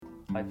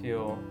I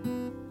feel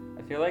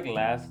like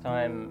last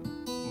time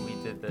we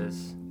did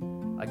this,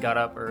 I got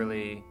up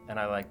early and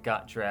I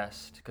got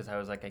dressed because I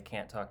was like, I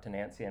can't talk to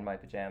Nancy in my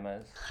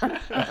pajamas.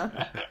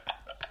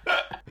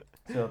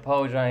 So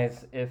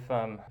apologize if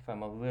I'm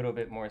a little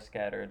bit more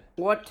scattered.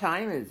 What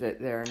time is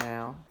it there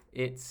now?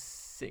 It's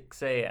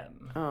 6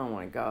 a.m. Oh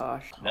my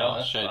gosh. No,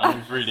 Oh, Shane, fine.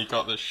 you've really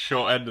got the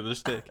short end of the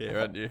stick here,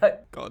 haven't you?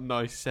 Got a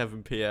nice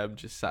 7 p.m.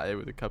 just sat here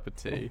with a cup of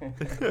tea.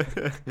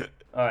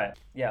 All right.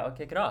 Yeah, I'll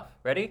kick it off.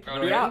 Ready?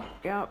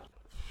 Yep.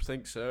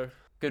 Think so.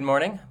 Good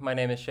morning. My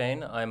name is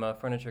Shane. I'm a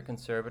furniture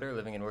conservator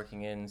living and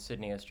working in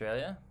Sydney,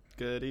 Australia.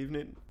 Good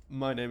evening.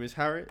 My name is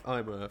Harry.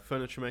 I'm a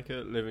furniture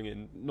maker living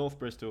in North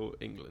Bristol,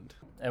 England.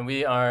 And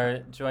we are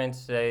joined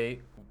today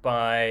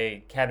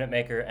by cabinet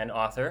maker and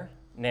author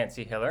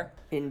Nancy Hiller.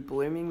 In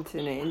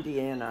Bloomington,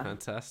 Indiana.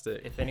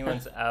 Fantastic. If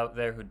anyone's out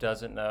there who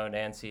doesn't know,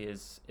 Nancy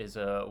is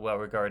a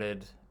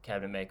well-regarded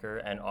cabinet maker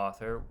and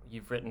author.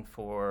 You've written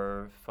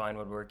for Fine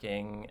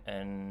Woodworking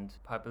and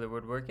Popular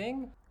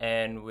Woodworking,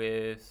 and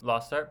with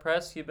Lost Art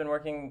Press you've been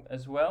working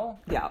as well.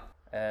 Yeah.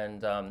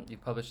 And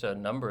you've published a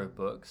number of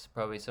books.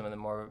 Probably some of the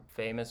more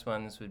famous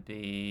ones would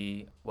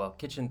be,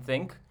 Kitchen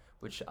Think,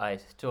 which I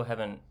still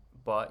haven't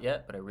bought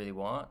yet, but I really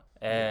want,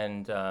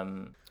 and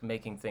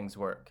Making Things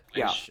Work,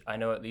 Yeah. which I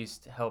know at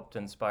least helped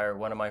inspire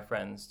one of my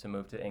friends to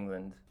move to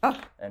England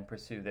and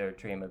pursue their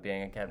dream of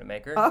being a cabinet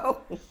maker.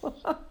 Oh.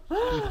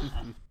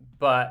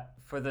 But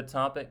for the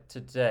topic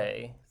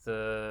today,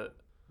 the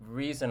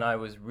reason I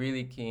was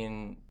really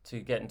keen to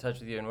get in touch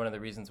with you, and one of the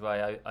reasons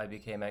why I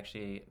became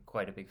actually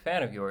quite a big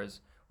fan of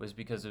yours, was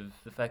because of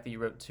the fact that you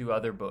wrote two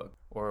other books,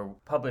 or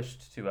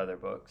published two other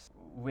books,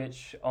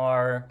 which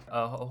are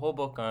a whole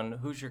book on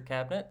Hoosier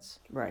cabinets,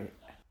 Right.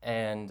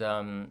 and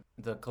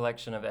the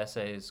collection of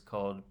essays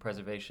called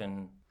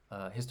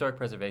Historic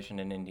Preservation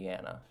in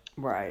Indiana.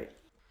 Right.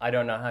 I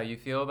don't know how you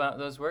feel about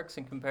those works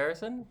in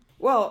comparison.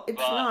 Well, it's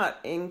not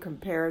in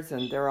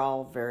comparison. They're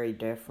all very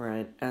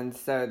different. And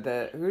so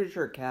the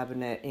Hoosier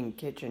Cabinet in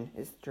Kitchen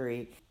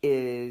History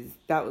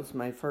that was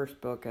my first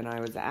book, and I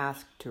was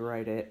asked to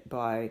write it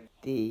by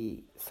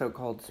the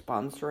so-called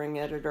sponsoring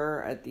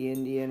editor at the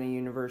Indiana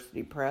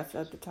University Press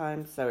at the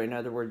time. So in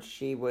other words,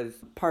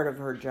 part of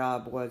her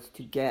job was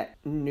to get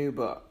new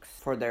books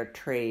for their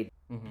trade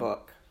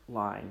book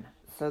line.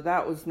 So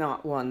that was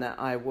not one that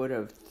I would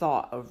have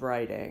thought of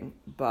writing,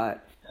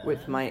 but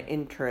with my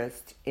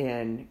interest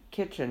in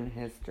kitchen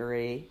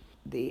history,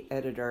 the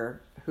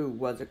editor, who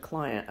was a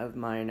client of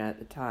mine at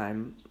the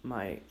time,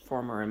 my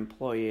former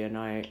employee, and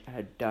I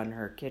had done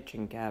her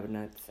kitchen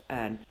cabinets,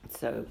 and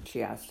so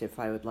she asked if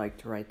I would like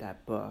to write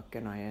that book,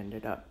 and I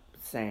ended up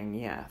saying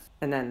yes.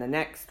 And then the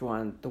next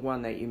one, the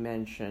one that you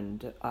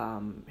mentioned,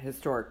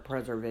 Historic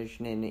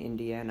Preservation in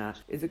Indiana,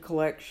 is a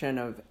collection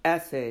of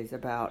essays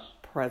about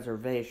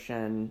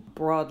preservation,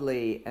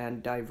 broadly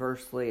and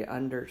diversely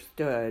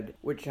understood,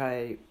 which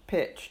I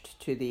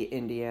pitched to the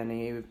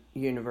Indiana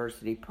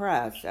University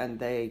Press, and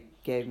they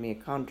gave me a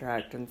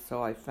contract, and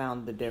so I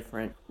found the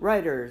different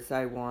writers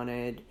I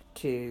wanted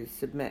to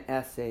submit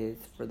essays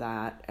for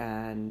that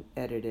and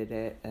edited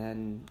it,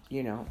 and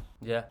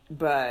Yeah.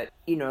 But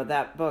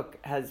that book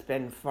has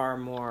been far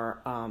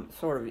more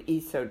sort of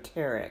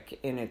esoteric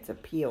in its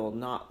appeal,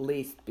 not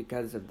least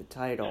because of the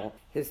title,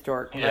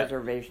 Historic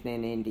Preservation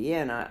in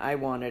Indiana. I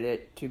wanted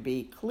it to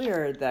be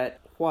clear that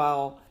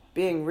while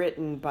being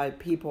written by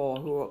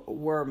people who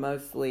were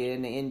mostly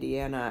in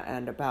Indiana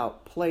and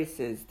about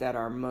places that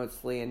are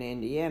mostly in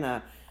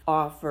Indiana,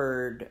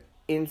 offered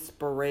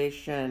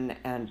inspiration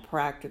and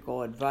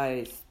practical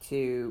advice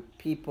to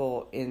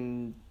people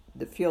in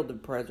the field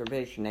of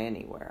preservation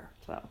anywhere.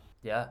 So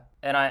Yeah,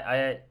 and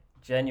I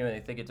genuinely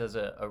think it does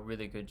a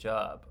really good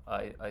job.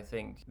 I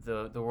think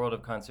the world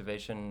of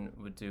conservation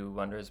would do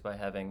wonders by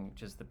having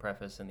just the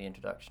preface and the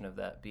introduction of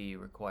that be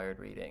required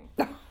reading,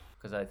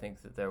 because I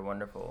think that they're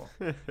wonderful.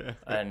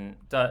 And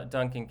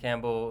Duncan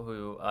Campbell,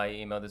 who I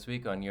emailed this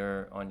week on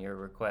your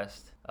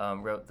request,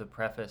 wrote the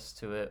preface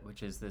to it,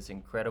 which is this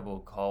incredible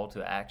call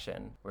to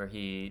action where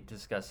he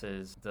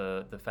discusses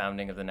the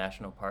founding of the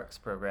National Parks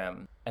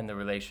Program and the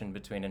relation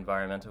between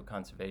environmental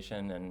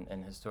conservation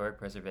and historic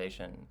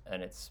preservation,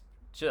 and it's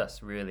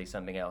just really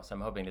something else.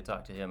 I'm hoping to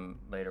talk to him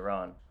later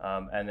on.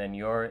 And then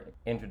your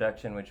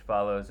introduction, which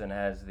follows and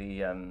has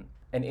the an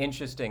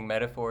interesting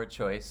metaphor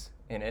choice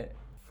in it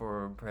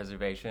for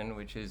preservation,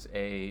 which is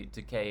a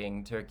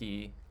decaying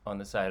turkey on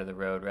the side of the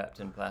road wrapped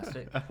in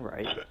plastic.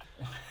 Right.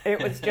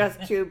 It was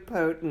just too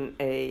potent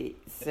a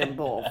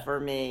symbol for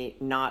me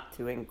not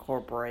to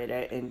incorporate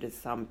it into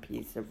some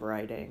piece of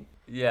writing.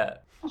 Yeah.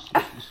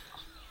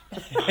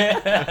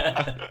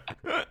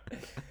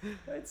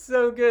 It's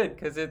so good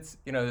because it's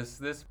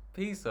this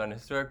piece on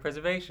historic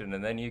preservation,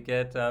 and then you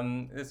get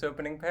this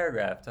opening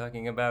paragraph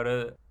talking about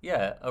a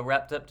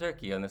wrapped up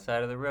turkey on the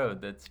side of the road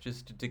that's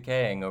just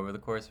decaying over the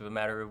course of a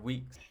matter of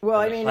weeks.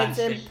 Well, I mean, it's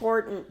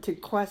important to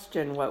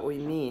question what we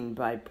mean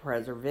by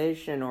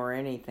preservation or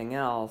anything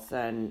else,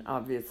 and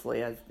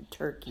obviously, as the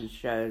turkey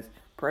shows,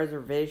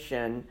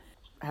 preservation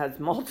has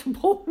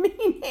multiple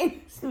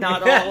meanings,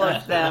 not all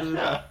of them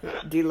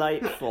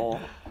delightful.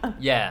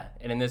 Yeah,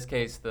 and in this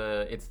case,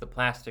 it's the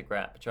plastic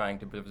wrap trying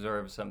to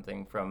preserve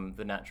something from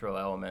the natural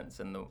elements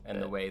and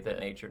the way that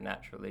nature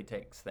naturally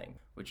takes things,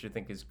 which I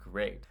think is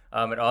great.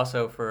 And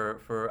also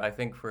for I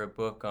think for a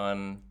book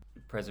on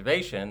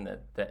preservation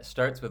that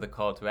starts with a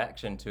call to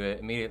action to it,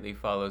 immediately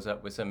follows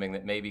up with something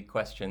that maybe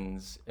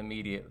questions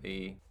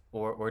immediately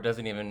or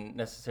doesn't even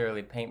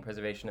necessarily paint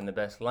preservation in the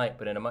best light,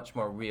 but in a much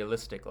more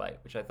realistic light,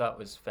 which I thought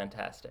was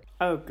fantastic.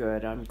 Oh,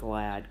 good. I'm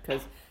glad,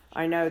 because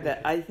I know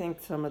that I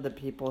think some of the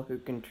people who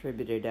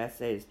contributed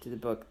essays to the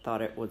book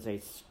thought it was a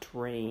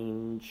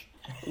strange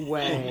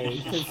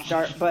way to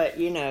start, but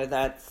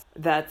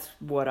that's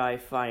what I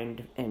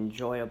find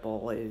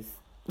enjoyable is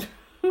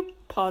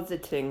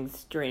positing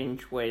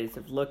strange ways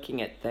of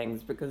looking at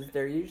things, because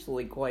they're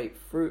usually quite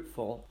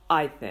fruitful,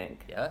 I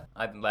think. Yeah,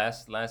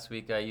 last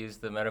week I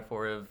used the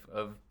metaphor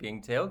of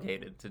being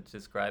tailgated to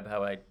describe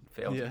how I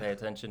fail to pay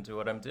attention to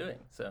what I'm doing.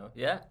 So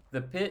yeah,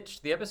 the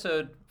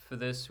episode for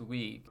this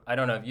week, I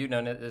don't know if you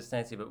know this,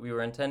 Nancy, but we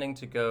were intending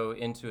to go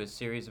into a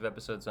series of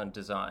episodes on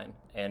design,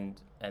 and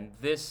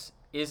this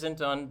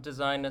isn't on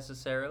design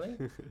necessarily,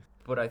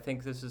 but I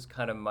think this is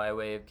kind of my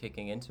way of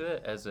kicking into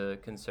it as a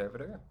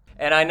conservator.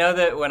 And I know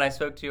that when I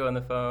spoke to you on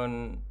the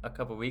phone a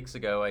couple weeks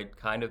ago, I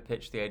kind of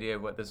pitched the idea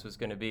of what this was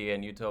going to be,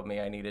 and you told me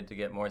I needed to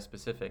get more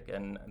specific,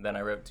 and then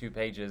I wrote 2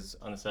 pages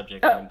on the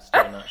subject, and I'm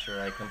still not sure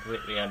I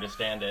completely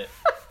understand it.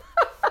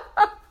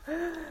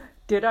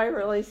 Did I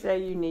really say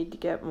you need to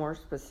get more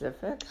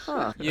specific?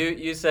 Huh.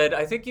 You said,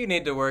 I think you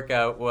need to work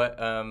out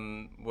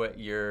what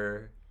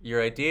your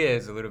idea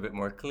is a little bit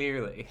more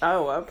clearly.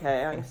 Oh,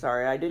 okay. I'm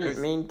sorry. I didn't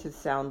mean to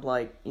sound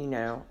like,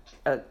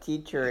 a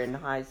teacher in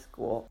high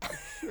school.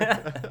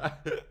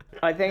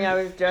 I think I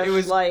was just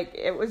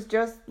it was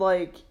just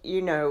like,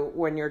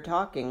 when you're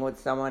talking with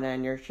someone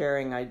and you're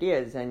sharing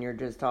ideas and you're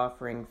just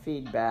offering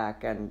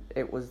feedback, and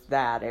it was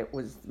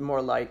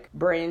more like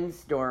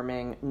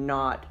brainstorming,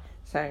 not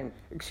saying,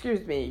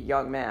 "Excuse me,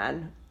 young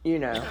man."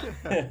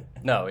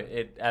 No,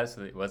 it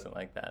absolutely wasn't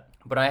like that.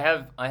 But I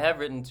have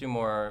written 2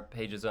 more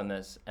pages on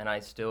this, and I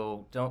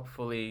still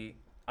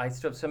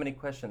have so many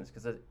questions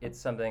because it's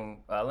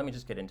something. Let me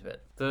just get into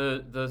it.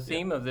 The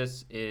theme of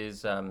this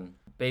is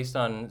based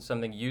on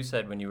something you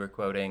said when you were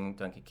quoting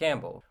Duncan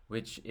Campbell,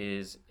 which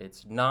is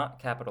it's not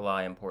capital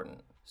I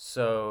important.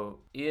 So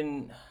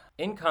in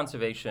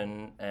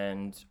conservation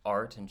and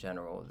art in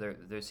general,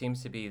 there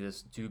seems to be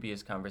this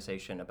dubious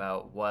conversation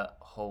about what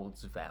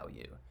holds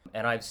value.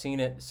 And I've seen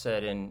it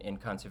said in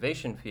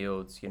conservation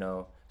fields,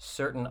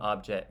 certain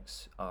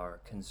objects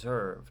are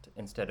conserved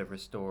instead of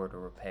restored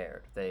or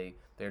repaired.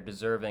 They're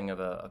deserving of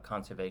a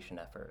conservation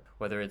effort,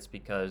 whether it's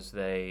because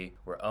they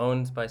were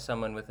owned by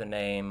someone with a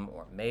name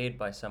or made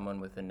by someone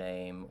with a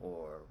name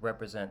or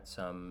represent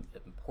some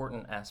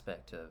important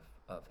aspect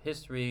of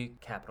history,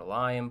 capital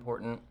I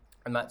important.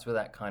 And that's where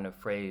that kind of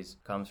phrase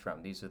comes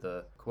from. These are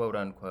the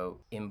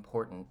quote-unquote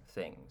important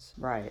things.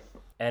 Right.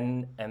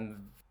 And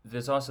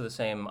there's also the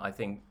same, I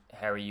think,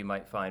 Harry, you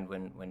might find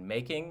when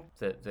making,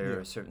 that there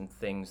are certain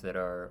things that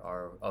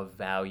are of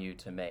value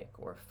to make,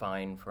 or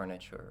fine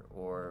furniture,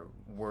 or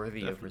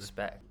worthy of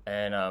respect.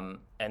 And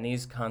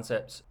these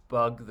concepts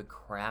bug the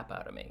crap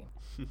out of me.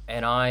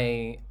 And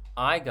I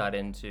got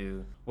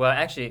into, well,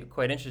 actually,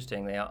 quite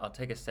interestingly, I'll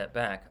take a step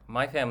back.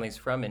 My family's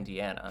from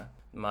Indiana.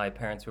 My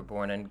parents were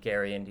born in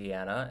Gary,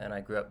 Indiana, and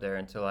I grew up there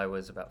until I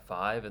was about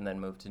 5 and then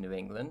moved to New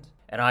England.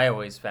 And I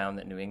always found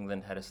that New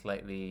England had a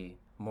slightly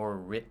more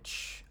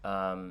rich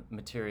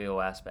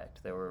material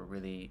aspect. There were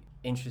really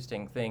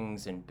interesting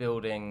things in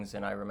buildings,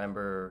 and I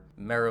remember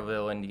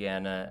Merrillville,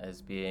 Indiana,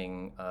 as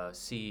being a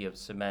sea of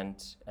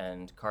cement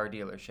and car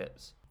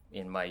dealerships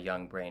in my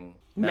young brain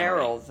memory.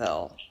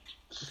 Merrillville.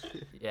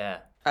 Yeah.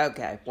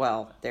 Okay,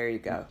 well, there you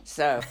go.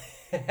 So.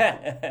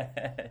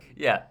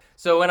 Yeah.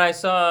 So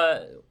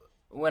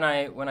when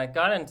I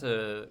got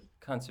into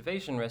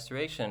conservation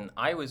restoration,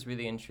 I was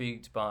really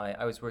intrigued by,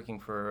 I was working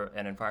for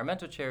an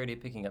environmental charity,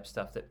 picking up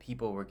stuff that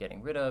people were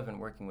getting rid of and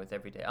working with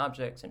everyday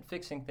objects and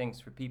fixing things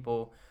for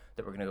people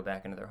that were going to go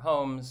back into their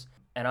homes.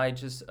 And I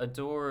just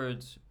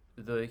adored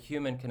the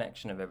human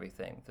connection of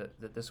everything.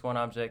 That this one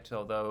object,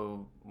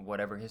 although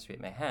whatever history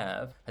it may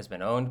have, has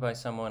been owned by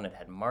someone, it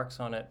had marks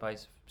on it by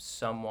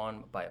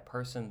someone, by a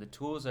person. The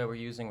tools I were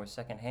using were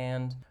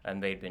secondhand,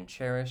 and they'd been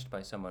cherished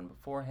by someone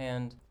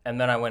beforehand. And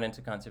then I went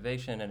into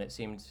conservation, and it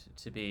seemed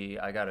to be,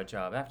 I got a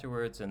job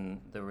afterwards,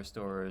 and the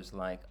restorers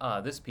like,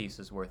 this piece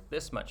is worth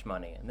this much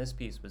money, and this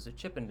piece was a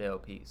Chippendale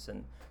piece,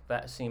 and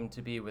that seemed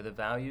to be where the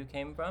value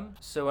came from.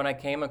 So when I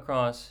came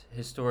across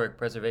Historic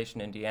Preservation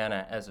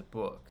Indiana as a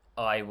book,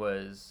 I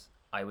was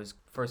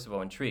first of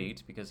all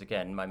intrigued because,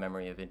 again, my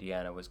memory of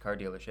Indiana was car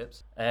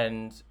dealerships,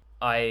 and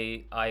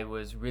I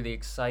was really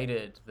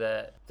excited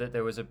that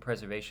there was a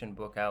preservation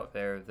book out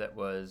there that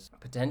was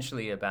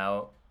potentially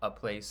about a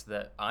place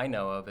that I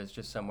know of as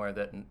just somewhere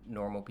that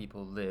normal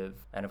people live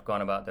and have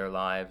gone about their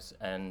lives.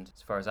 And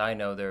as far as I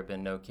know, there have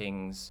been no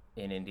kings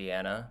in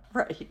Indiana.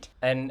 Right.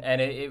 And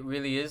it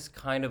really is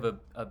kind of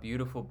a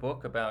beautiful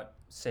book about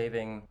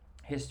saving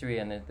history,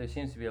 and there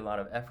seems to be a lot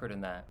of effort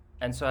in that.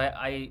 And so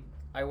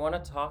I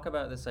want to talk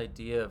about this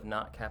idea of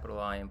not capital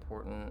I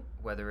important,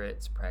 whether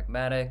it's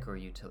pragmatic or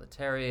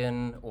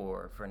utilitarian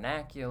or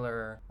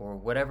vernacular or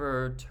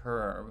whatever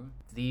term.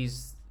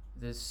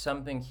 There's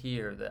something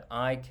here that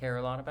I care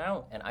a lot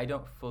about, and I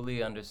don't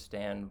fully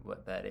understand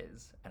what that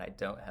is, and I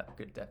don't have a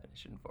good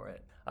definition for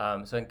it.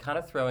 So I'm kind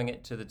of throwing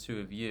it to the two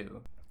of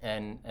you.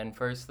 And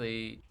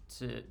firstly,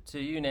 to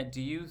you, Ned,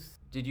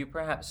 did you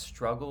perhaps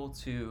struggle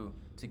to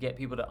get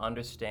people to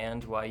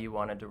understand why you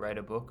wanted to write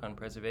a book on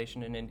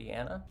preservation in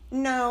Indiana?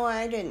 No,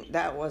 I didn't.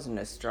 That wasn't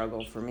a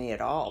struggle for me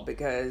at all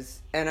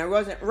and I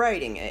wasn't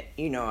writing it.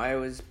 I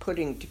was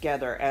putting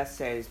together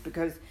essays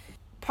because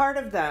part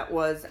of that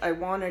was I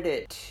wanted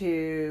it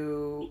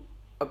to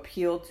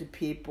appeal to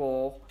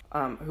people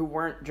who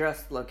weren't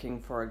just looking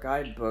for a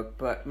guidebook,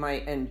 but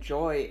might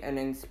enjoy an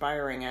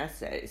inspiring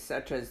essay,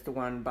 such as the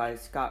one by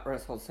Scott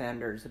Russell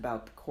Sanders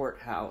about the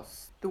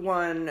courthouse, the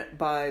one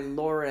by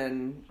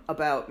Lauren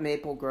about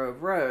Maple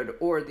Grove Road,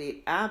 or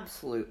the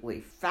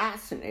absolutely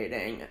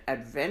fascinating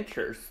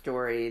adventure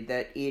story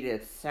that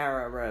Edith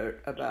Sarah wrote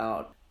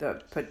about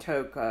the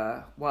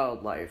Patoka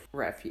Wildlife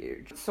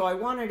Refuge. So I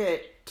wanted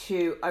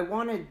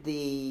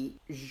the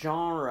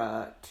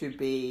genre to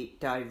be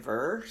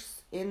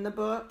diverse in the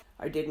book.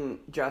 I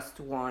didn't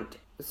just want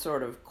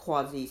sort of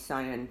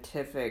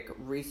quasi-scientific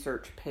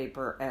research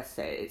paper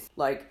essays.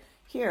 Like,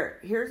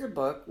 here's a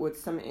book with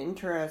some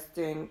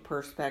interesting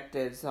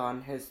perspectives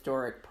on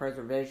historic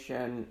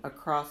preservation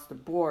across the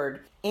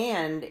board,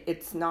 and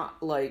it's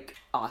not like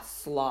a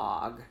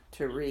slog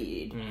to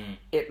read.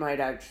 It might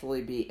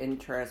actually be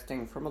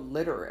interesting from a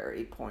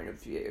literary point of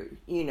view,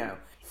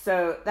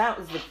 So that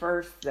was the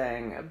first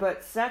thing.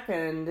 But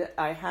second,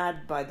 I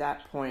had by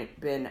that point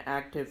been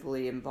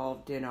actively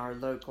involved in our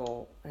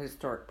local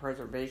historic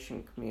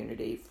preservation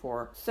community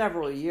for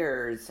several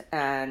years,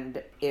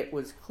 and it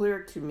was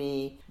clear to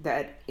me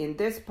that in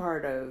this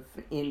part of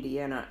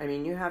Indiana,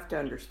 you have to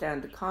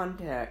understand the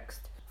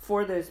context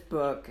for this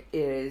book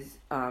is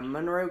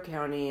Monroe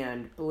County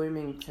and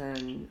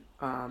Bloomington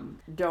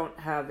don't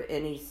have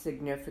any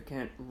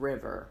significant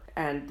river.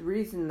 And the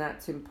reason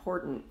that's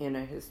important in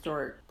a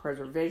historic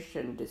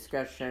preservation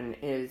discussion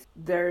is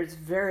there's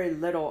very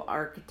little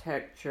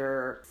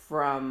architecture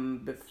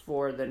from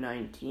before the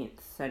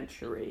 19th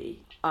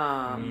century.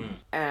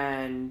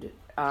 And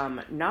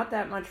not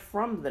that much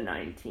from the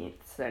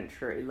 19th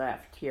century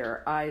left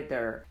here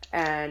either.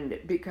 And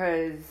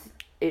because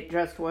it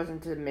just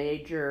wasn't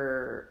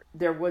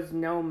there was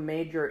no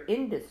major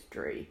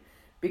industry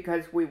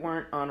because we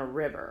weren't on a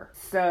river.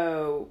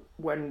 So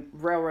when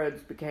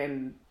railroads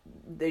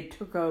they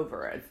took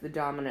over as the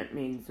dominant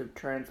means of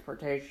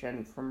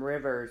transportation from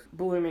rivers,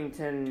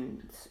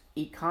 Bloomington's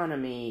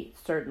economy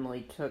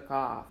certainly took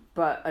off.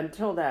 But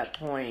until that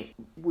point,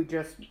 we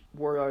just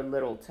were a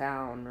little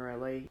town,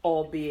 really,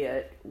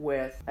 albeit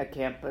with a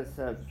campus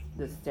of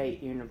the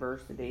state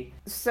university.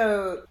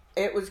 So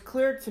it was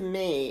clear to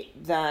me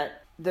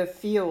that the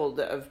field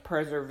of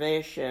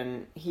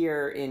preservation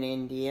here in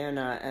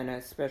Indiana, and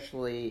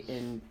especially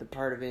in the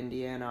part of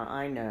Indiana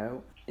I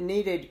know,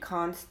 needed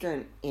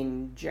constant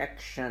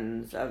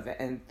injections of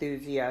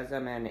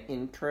enthusiasm and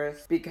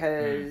interest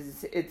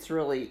because it's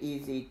really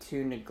easy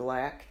to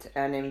neglect.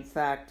 And in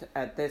fact,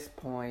 at this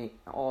point,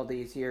 all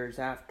these years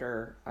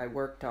after I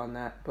worked on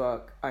that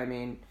book,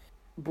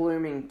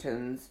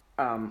 Bloomington's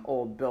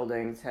old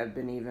buildings have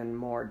been even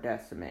more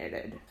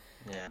decimated.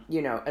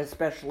 Yeah.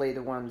 Especially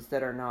the ones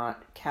that are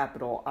not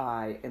capital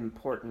I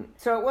important.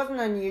 So it wasn't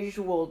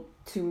unusual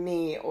to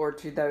me or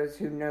to those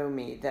who know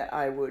me that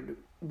I would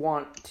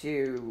want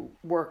to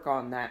work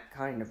on that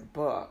kind of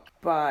book.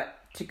 But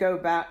to go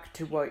back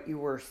to what you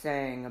were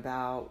saying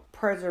about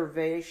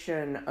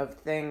preservation of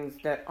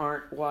things that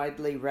aren't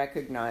widely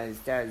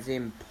recognized as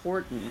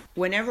important.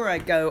 Whenever I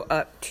go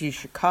up to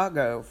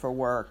Chicago for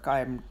work,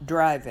 I'm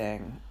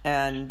driving,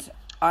 and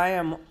I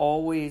am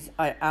always,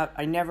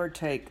 I never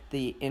take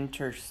the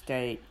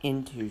interstate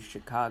into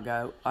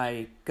Chicago.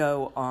 I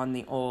go on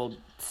the old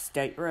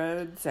state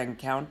roads and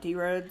county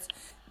roads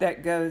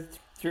that go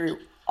through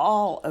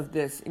all of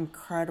this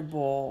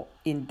incredible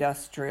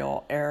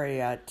industrial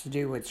area to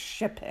do with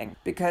shipping,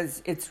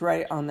 because it's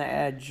right on the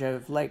edge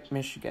of Lake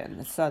Michigan,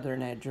 the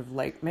southern edge of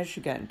Lake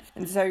Michigan.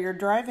 And so you're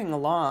driving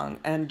along,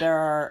 and there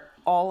are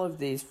all of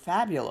these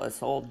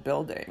fabulous old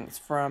buildings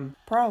from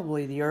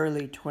probably the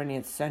early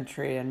 20th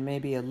century and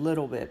maybe a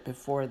little bit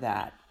before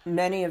that.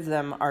 Many of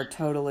them are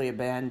totally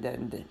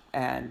abandoned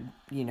and,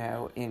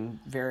 in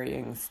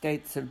varying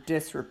states of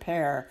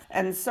disrepair.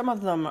 And some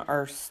of them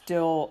are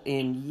still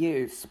in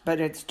use, but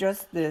it's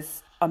just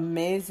this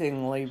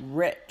amazingly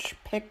rich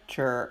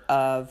picture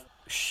of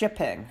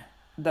shipping,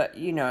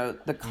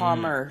 the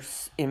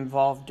commerce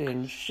involved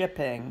in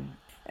shipping.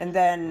 And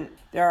then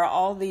there are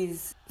all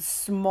these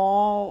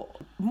small,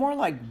 more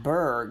like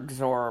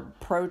burgs or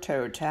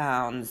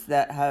proto-towns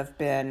that have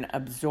been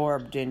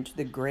absorbed into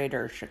the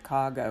greater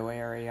Chicago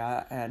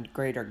area and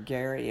greater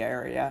Gary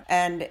area.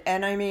 And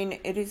I mean,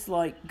 it is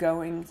like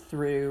going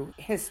through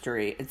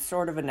history. It's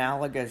sort of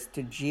analogous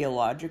to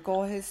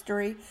geological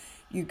history.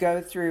 You go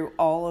through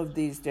all of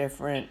these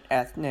different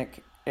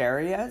ethnic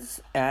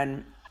areas,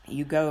 and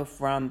you go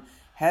from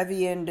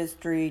heavy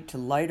industry to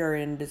lighter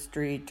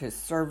industry to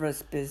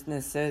service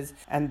businesses,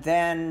 and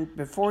then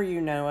before you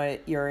know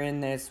it, you're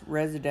in this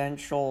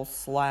residential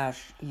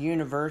 /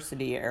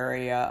 university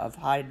area of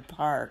Hyde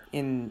Park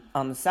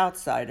on the south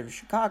side of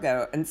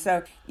Chicago. And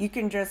so you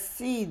can just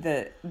see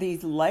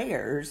these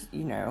layers,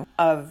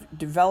 of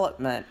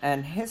development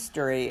and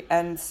history.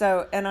 And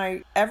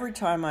I every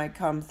time I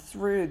come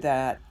through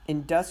that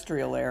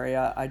industrial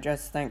area, I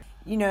just think,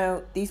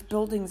 these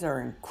buildings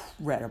are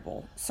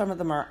incredible. Some of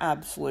them are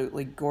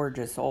absolutely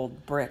gorgeous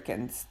old brick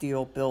and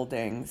steel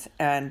buildings.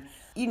 And,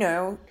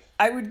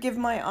 I would give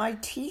my eye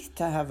teeth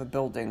to have a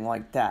building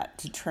like that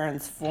to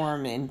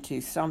transform into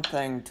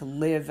something to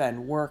live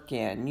and work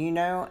in,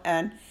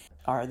 And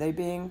are they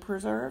being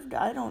preserved?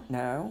 I don't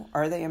know.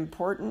 Are they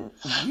important?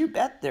 You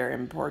bet they're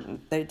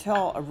important. They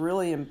tell a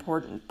really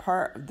important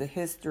part of the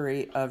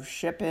history of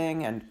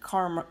shipping and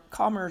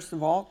commerce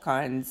of all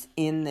kinds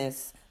in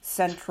this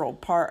central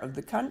part of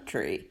the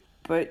country.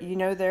 But,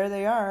 there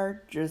they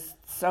are. Just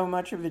so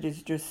much of it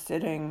is just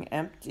sitting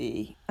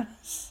empty.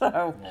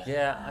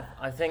 Yeah,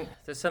 I think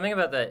there's something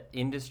about that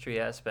industry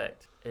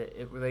aspect.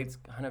 It relates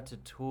kind of to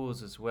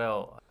tools as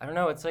well. I don't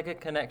know, it's like a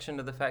connection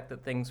to the fact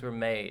that things were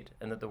made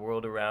and that the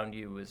world around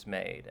you was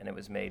made, and it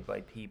was made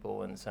by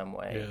people in some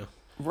way. Yeah.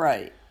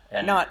 Right.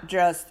 And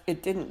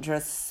it didn't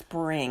just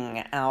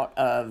spring out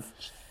of,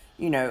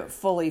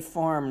 fully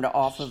formed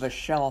off of a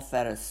shelf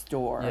at a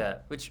store. Yeah,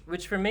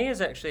 which for me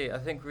is actually, I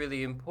think,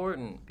 really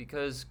important,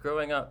 because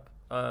growing up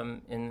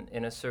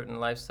in a certain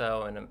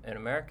lifestyle in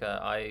America,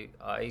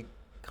 I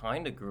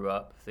kind of grew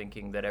up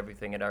thinking that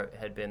everything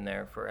had been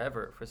there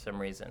forever for some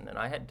reason, and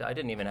I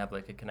didn't even have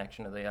like a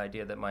connection to the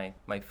idea that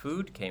my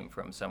food came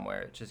from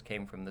somewhere. It just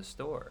came from the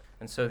store.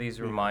 And so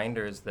these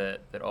reminders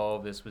that all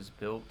of this was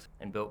built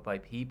by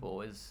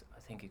people is, I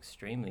think,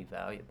 extremely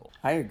valuable.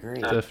 I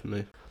agree.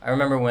 Definitely. I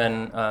remember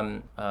when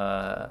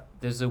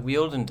there's a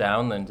Weald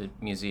Downland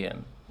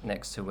Museum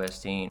next to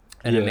Westine,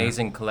 an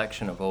amazing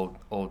collection of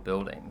old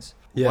buildings.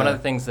 Yeah. One of the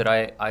things that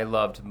I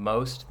loved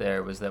most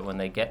there was that when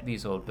they get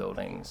these old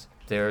buildings,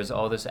 there's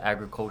all this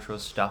agricultural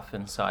stuff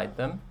inside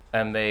them,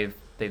 and they've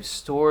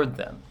stored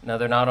them. Now,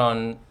 they're not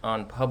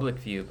on public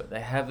view, but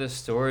they have this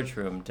storage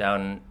room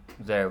down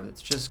there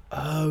that's just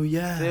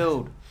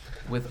filled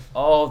with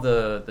all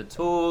the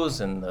tools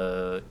and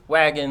the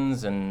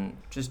wagons and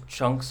just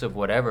chunks of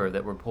whatever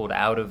that were pulled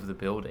out of the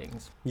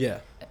buildings. Yeah.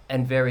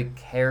 And very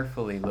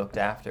carefully looked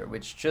after,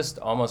 which just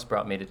almost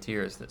brought me to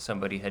tears that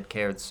somebody had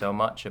cared so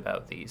much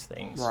about these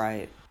things.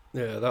 Right.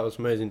 Yeah, that was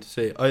amazing to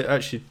see. I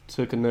actually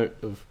took a note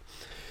of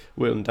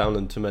Weald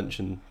Downland to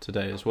mention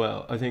today as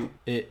well. I think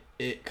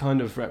it kind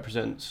of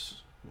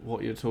represents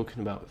what you're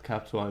talking about with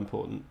capital I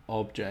important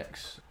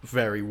objects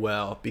very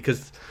well,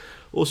 because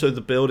also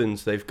the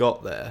buildings they've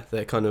got there,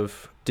 they're kind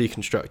of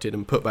deconstructed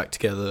and put back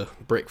together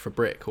brick for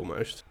brick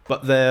almost.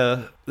 But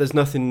there's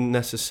nothing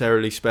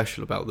necessarily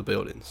special about the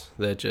buildings.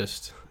 They're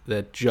just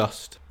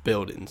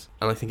buildings.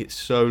 And I think it's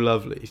so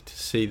lovely to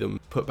see them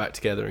put back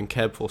together and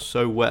cared for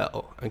so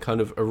well and kind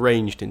of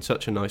arranged in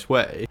such a nice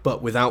way,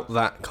 but without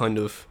that kind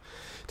of...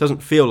 It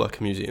doesn't feel like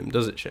a museum,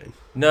 does it, Shane?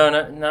 No,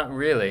 not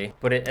really.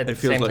 But at the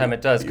same time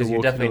it does, because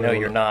you definitely know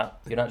you're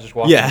not just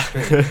walking the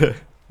street.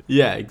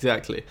 Yeah,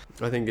 exactly.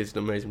 I think it's an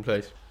amazing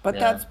place. But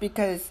that's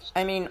because,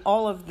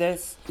 all of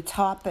this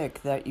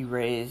topic that you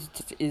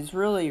raised is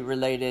really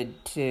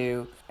related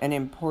to an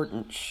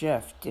important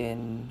shift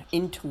in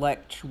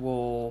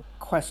intellectual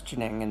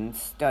questioning and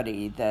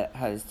study that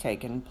has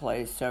taken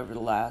place over the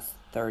last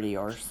 30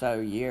 or so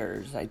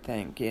years, I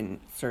think,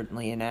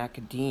 certainly in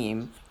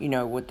academia,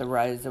 with the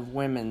rise of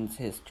women's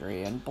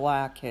history and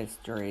black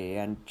history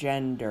and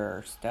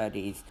gender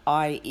studies,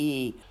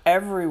 i.e.,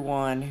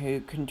 everyone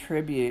who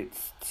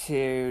contributes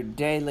to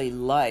daily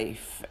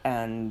life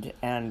and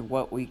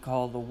what we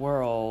call the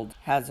world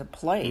has a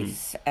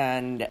place,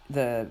 and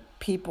the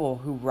people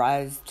who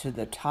rise to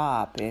the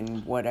top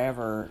in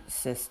whatever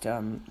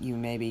system you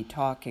may be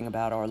talking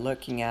about or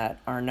looking at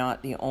are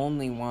not the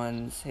only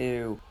ones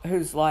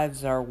whose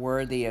lives are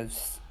worthy of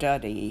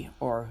study,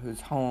 or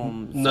whose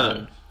homes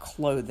and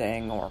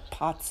clothing or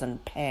pots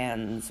and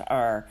pans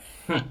are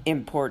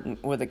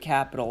important with a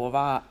capital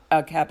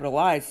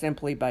I,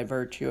 simply by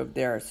virtue of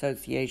their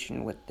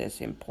association with this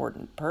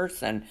important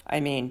person.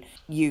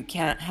 You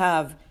can't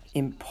have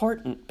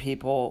important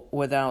people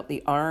without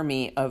the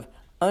army of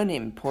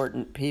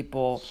unimportant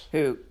people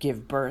who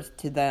give birth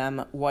to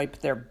them, wipe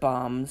their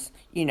bums,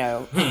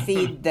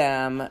 feed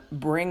them,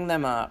 bring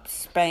them up,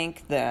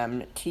 spank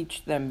them,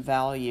 teach them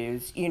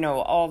values,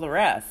 all the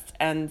rest.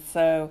 And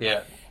so,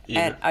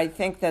 and I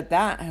think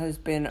that has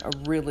been a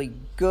really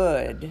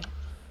good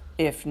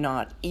if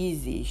not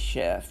easy,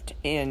 shift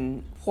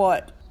in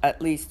what,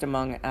 at least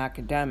among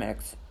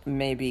academics,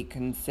 may be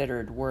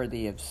considered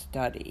worthy of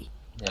study.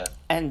 Yeah.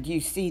 And you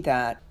see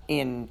that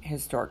in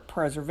historic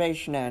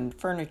preservation and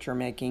furniture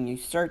making. You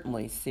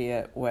certainly see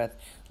it with,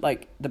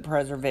 like, the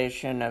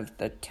preservation of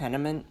the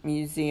Tenement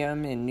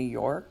Museum in New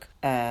York,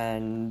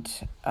 and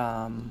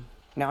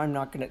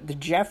the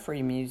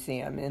Jeffrey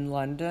Museum in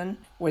London,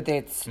 with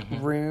its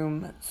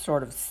room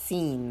sort of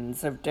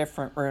scenes of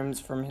different rooms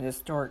from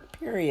historic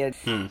period.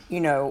 You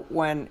know,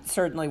 when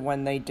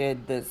they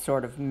did the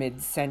sort of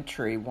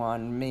mid-century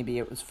one, maybe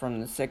it was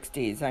from the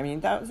 60s, I mean,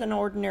 that was an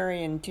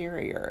ordinary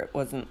interior. It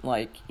wasn't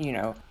like, you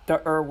know,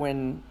 the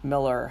Irwin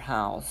Miller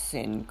House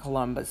in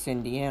Columbus,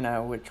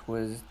 Indiana, which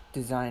was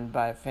designed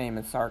by a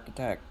famous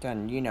architect,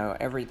 and, you know,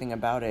 everything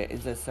about it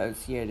is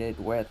associated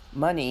with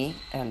money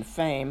and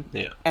fame.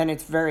 Yeah. And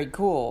it's very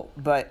cool,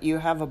 but you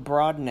have a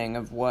broadening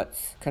of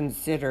what's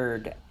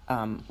considered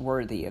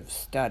worthy of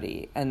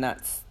study, and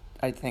that's,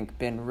 I think,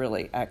 been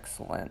really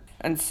excellent.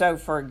 And so,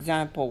 for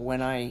example,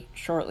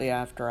 shortly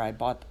after I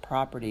bought the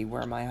property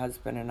where my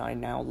husband and I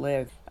now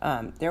live,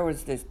 there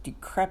was this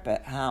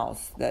decrepit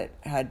house that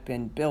had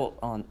been built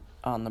on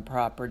the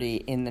property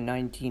in the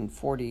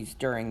 1940s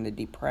during the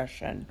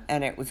Depression,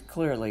 and it was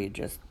clearly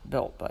just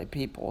built by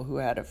people who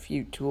had a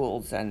few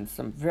tools and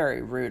some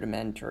very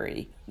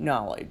rudimentary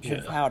knowledge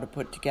of how to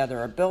put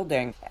together a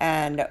building.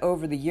 And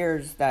over the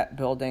years, that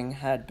building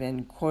had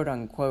been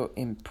quote-unquote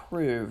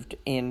improved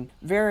in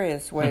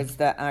various ways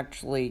that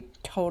actually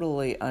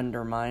totally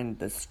undermined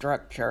the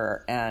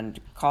structure and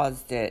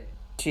caused it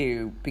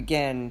to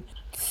begin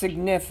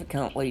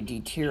significantly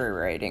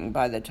deteriorating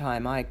by the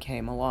time I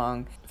came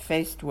along.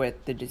 Faced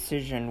with the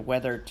decision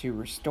whether to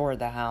restore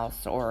the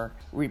house or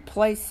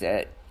replace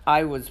it,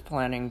 I was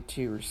planning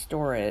to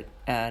restore it,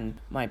 and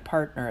my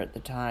partner at the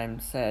time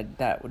said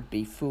that would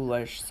be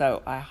foolish,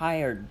 so I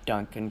hired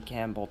Duncan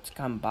Campbell to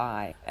come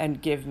by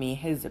and give me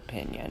his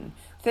opinion,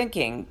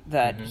 thinking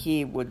that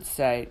he would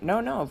say, no,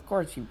 of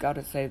course, you've got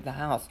to save the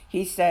house.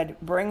 He said,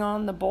 bring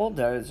on the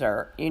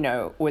bulldozer, you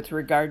know, with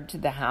regard to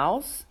the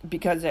house,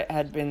 because it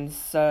had been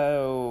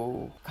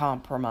so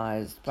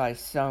compromised by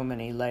so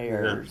many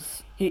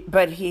layers.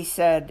 But he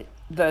said,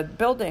 the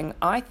building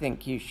I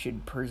think you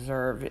should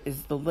preserve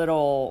is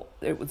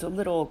it was a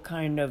little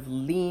kind of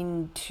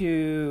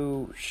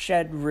lean-to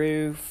shed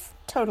roof,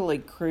 totally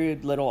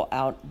crude little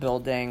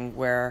outbuilding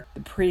where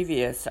the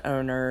previous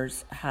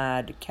owners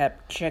had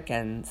kept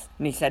chickens.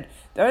 And he said,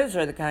 those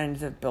are the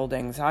kinds of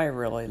buildings I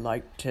really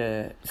like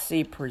to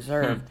see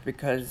preserved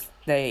because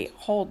they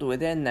hold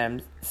within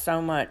them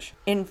so much.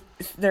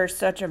 There's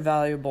such a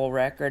valuable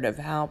record of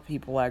how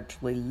people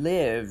actually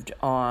lived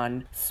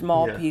on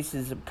small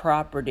pieces of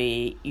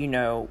property, you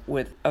know,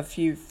 with a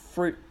few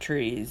fruit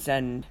trees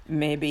and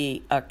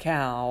maybe a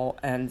cow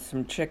and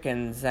some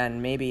chickens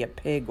and maybe a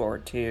pig or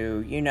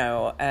two, you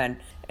know. And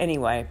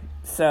anyway,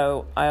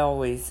 so I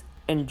always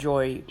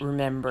enjoy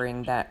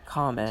remembering that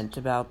comment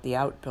about the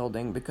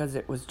outbuilding because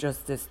it was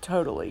just this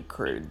totally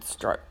crude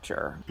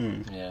structure.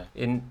 Yeah.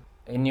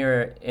 In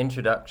your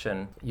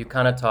introduction, you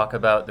kind of talk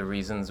about the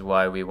reasons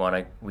why we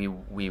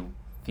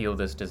feel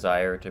this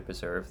desire to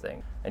preserve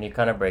things, and you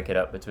kind of break it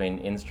up between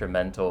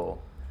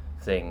instrumental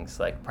things,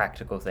 like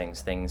practical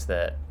things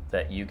that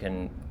you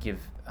can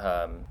give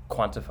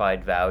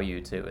quantified value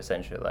to,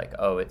 essentially, like,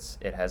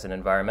 it has an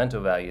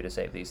environmental value to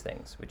save these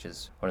things, which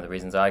is one of the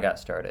reasons I got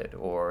started,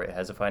 or it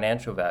has a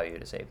financial value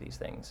to save these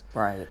things,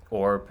 right?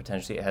 Or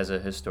potentially it has a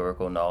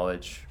historical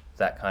knowledge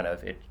that kind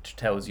of, it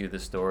tells you the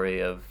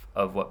story of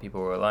what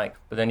people were like.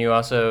 But then you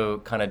also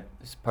kind of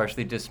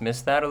partially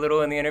dismiss that a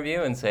little in the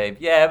interview and say,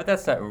 yeah, but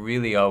that's not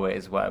really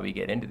always why we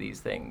get into these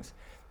things.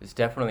 There's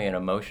definitely an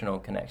emotional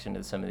connection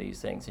to some of these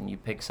things, and you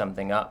pick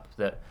something up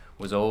that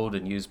was old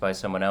and used by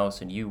someone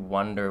else, and you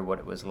wonder what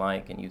it was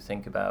like, and you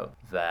think about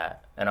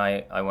that. And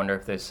I wonder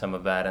if there's some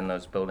of that in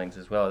those buildings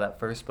as well. That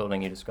first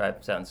building you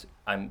described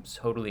I'm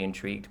totally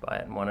intrigued by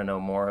it and want to know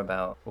more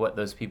about what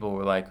those people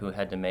were like who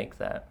had to make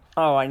that.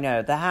 Oh, I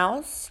know. The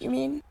house, you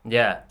mean?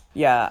 Yeah.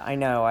 Yeah, I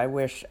know. I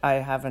wish I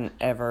haven't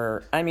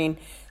ever... I mean,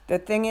 the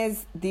thing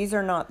is, these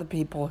are not the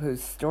people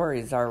whose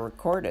stories are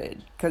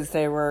recorded, because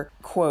they were,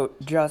 quote,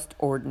 just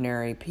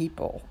ordinary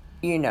people,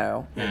 you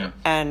know? Yeah.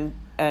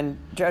 And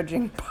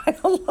judging by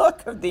the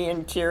look of the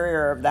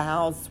interior of the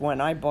house when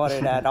I bought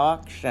it at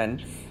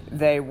auction,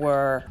 they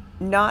were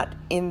not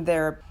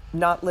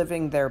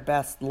living their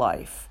best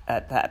life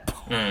at that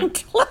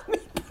point. Let me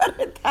put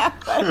it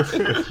that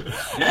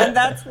way. And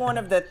that's one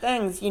of the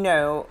things, you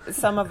know,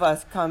 some of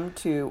us come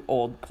to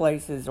old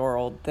places or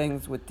old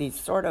things with these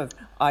sort of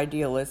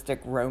idealistic,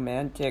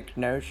 romantic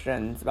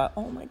notions about,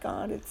 oh my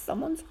God, it's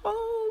someone's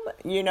home,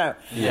 you know.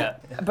 Yeah.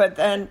 But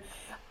then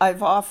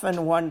I've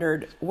often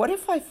wondered, what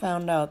if I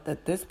found out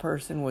that this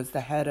person was the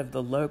head of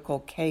the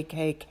local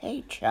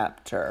KKK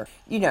chapter?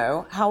 You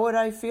know, how would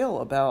I feel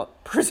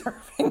about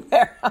preserving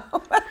their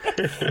home?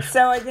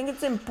 So I think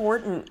it's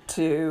important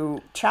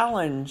to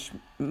challenge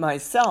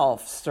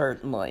myself,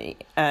 certainly,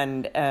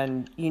 and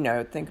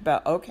think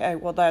about, okay,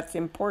 well, that's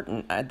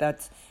important.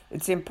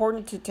 It's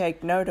important to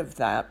take note of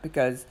that,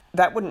 because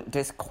that wouldn't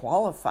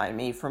disqualify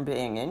me from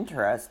being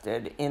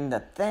interested in the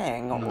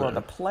thing or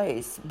the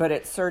place, but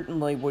it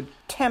certainly would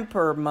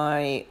temper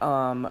my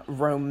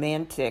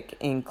romantic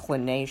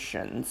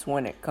inclinations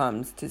when it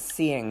comes to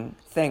seeing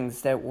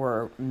things that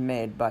were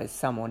made by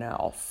someone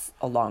else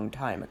a long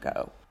time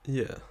ago.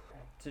 Yeah.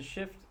 To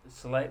shift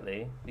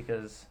slightly,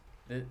 because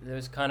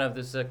there's a kind of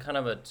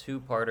a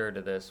two-parter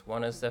to this.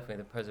 One is definitely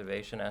the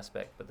preservation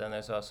aspect, but then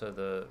there's also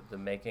the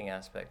making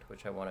aspect,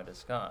 which I want to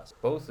discuss.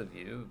 Both of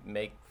you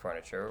make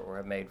furniture or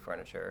have made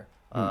furniture.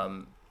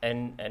 And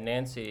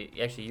Nancy,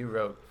 actually, you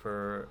wrote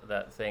for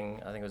that thing,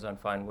 I think it was on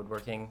Fine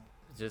Woodworking,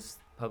 just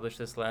published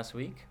this last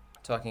week,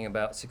 talking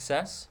about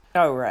success.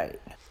 Oh,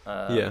 right.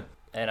 Yeah.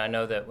 And I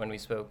know that when we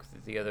spoke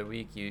the other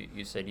week,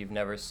 you said you've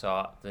never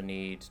sought the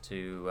need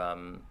to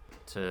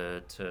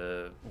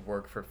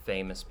work for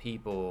famous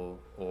people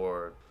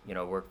or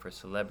work for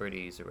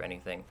celebrities or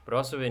anything. But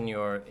also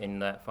in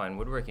that Fine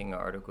Woodworking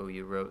article,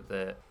 you wrote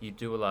that you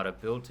do a lot of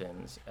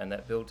built-ins, and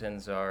that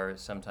built-ins are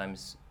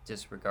sometimes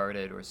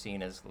disregarded or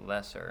seen as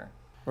lesser.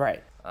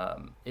 Right.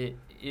 It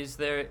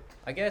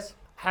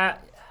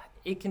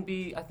can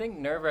be, I think,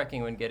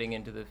 nerve-wracking when getting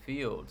into the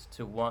field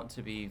to want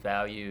to be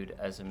valued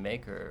as a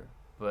maker,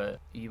 but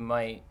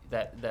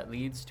that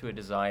leads to a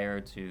desire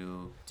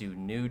to do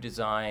new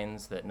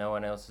designs that no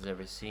one else has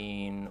ever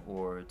seen,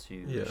 or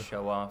to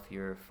show off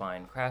your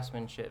fine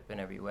craftsmanship in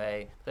every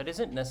way. That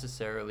isn't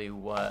necessarily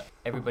what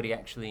everybody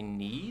actually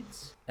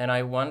needs. And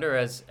I wonder,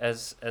 as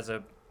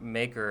a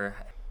maker,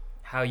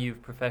 how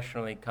you've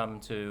professionally come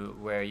to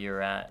where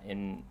you're at,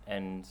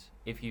 and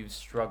if you've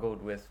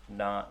struggled with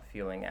not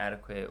feeling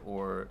adequate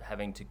or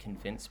having to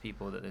convince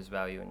people that there's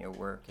value in your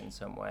work in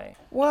some way.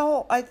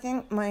 Well, I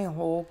think my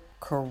whole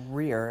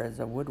career as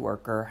a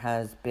woodworker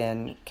has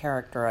been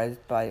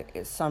characterized by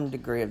some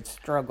degree of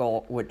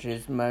struggle, which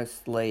is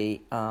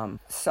mostly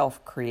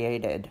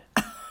self-created.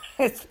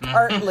 It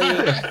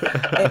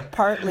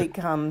partly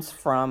comes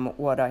from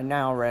what I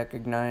now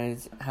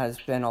recognize has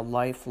been a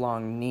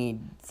lifelong need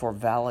for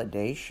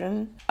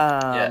validation,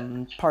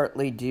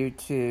 partly due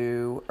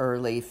to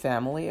early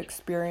family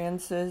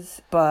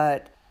experiences,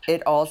 but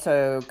it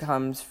also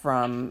comes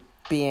from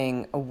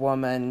being a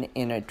woman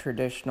in a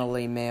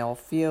traditionally male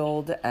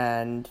field,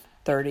 and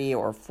 30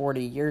 or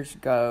 40 years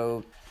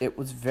ago, it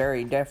was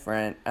very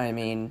different. I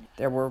mean,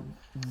 there were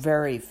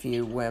very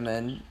few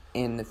women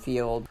in the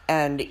field,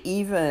 and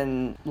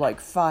even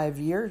like 5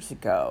 years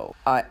ago,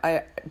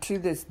 I to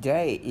this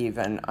day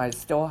even, I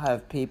still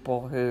have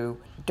people who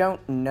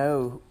don't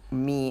know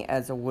me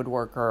as a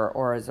woodworker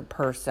or as a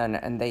person,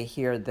 and they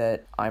hear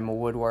that I'm a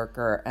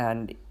woodworker,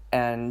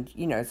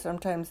 and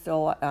sometimes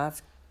they'll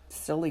ask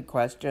silly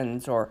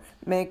questions or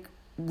make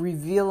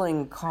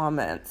revealing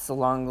comments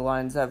along the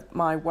lines of,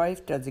 my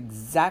wife does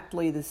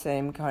exactly the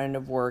same kind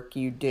of work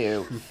you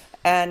do.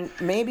 And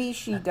maybe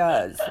she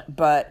does,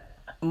 but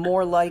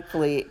more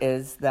likely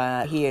is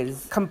that he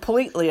is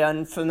completely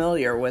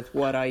unfamiliar with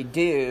what I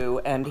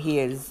do, and he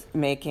is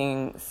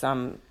making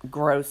some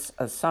gross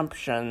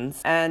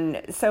assumptions.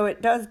 And so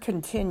it does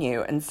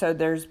continue. And so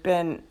there's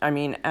been,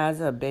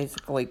 as a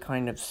basically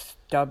kind of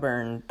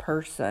stubborn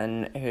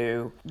person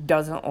who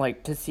doesn't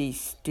like to see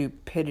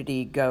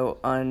stupidity go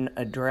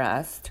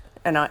unaddressed,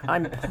 and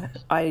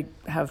I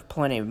have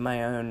plenty of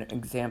my own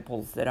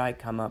examples that I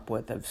come up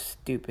with of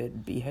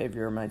stupid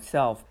behavior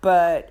myself.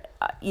 But,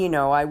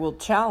 I will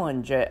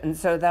challenge it. And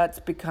so that's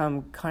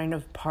become kind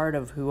of part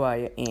of who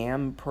I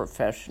am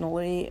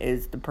professionally,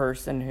 is the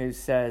person who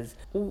says,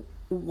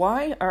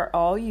 why are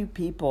all you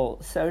people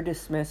so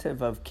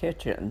dismissive of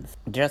kitchens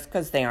just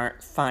because they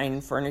aren't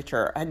fine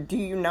furniture? Do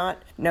you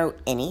not know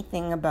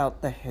anything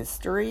about the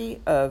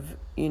history of,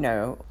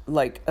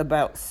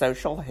 about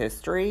social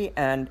history,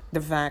 and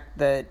the fact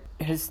that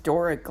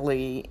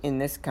historically in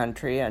this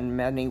country and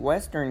many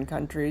Western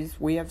countries,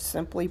 we have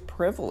simply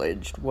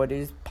privileged what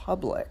is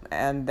public,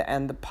 and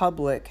the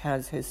public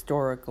has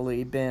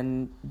historically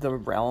been the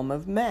realm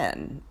of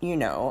men,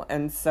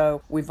 and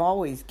so we've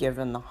always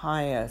given the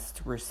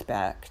highest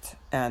respect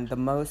and the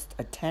most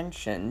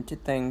attention to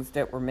things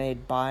that were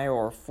made by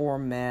or for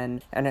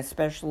men, and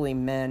especially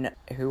men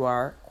who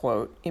are,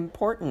 quote,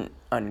 important,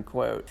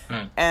 unquote.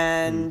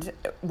 And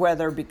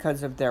whether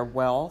because of their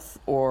wealth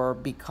or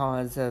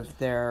because of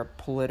their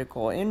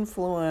political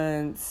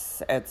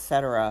influence,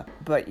 etc.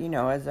 But,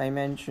 as I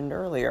mentioned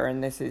earlier,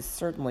 and this is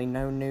certainly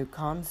no new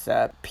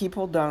concept,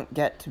 people don't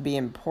get to be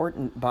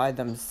important by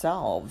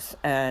themselves.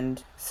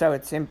 And so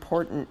it's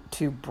important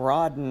to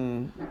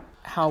broaden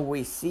how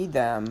we see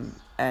them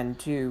and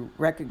to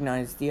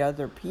recognize the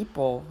other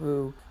people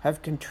who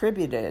have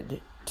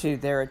contributed to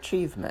their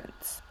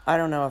achievements. I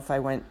don't know if I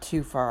went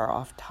too far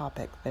off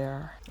topic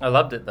there. I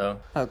loved it, though.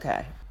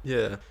 Okay.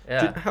 Yeah.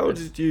 How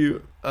did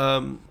you,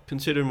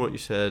 considering what you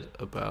said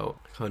about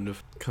kind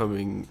of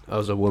coming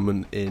as a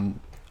woman in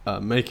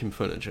making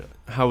furniture,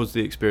 how was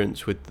the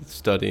experience with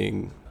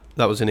studying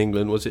That was in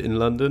England. Was it in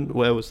London?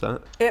 Where was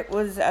that? It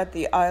was at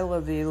the Isle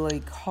of Ely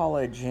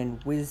College in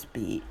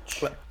Wisbech.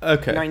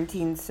 Okay.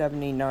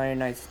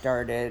 1979 I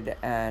started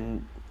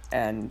and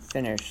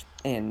finished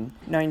in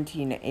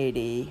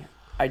 1980.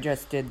 I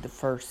just did the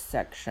first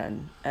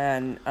section.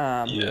 And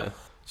Yeah.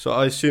 So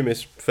I assume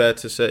it's fair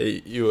to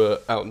say you were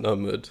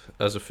outnumbered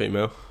as a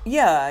female.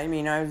 yeah, I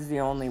mean, I was the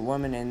only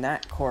woman in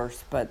that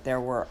course, but there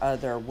were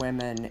other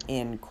women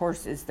in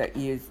courses that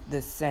used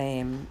the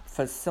same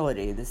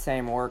facility, the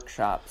same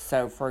workshop.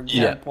 So, for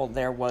example,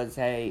 there was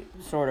a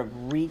sort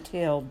of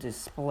retail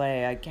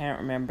display. I can't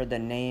remember the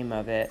name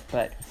of it,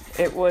 but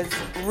it was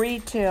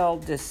retail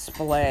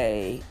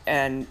display,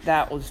 and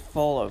that was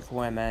full of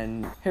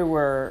women who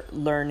were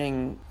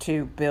learning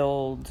to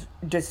build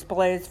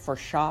displays for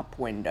shop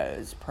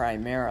windows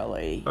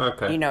primarily.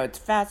 Okay. You know, it's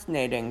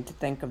fascinating to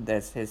think of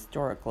this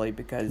historically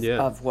because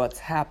of what's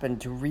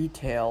happened to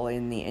retail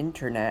in the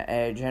internet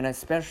age, and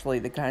especially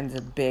the kinds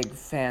of big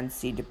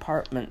fancy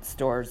department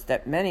stores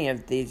that many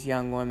of these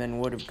young women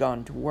would have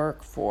gone to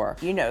work for.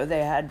 You know,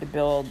 they had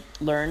to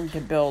learn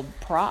to build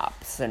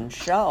props and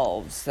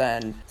shelves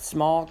and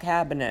small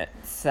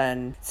cabinets,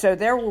 and so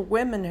there were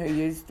women who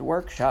used the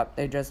workshop.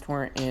 They just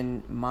weren't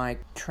in my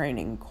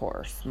training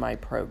course, my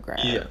program.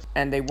 Yeah.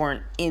 And they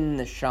weren't in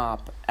the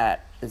shop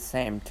at the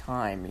same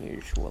time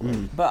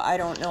usually. But I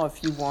don't know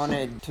if you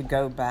wanted to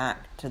go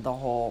back to the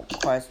whole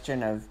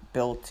question of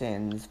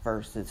built-ins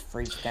versus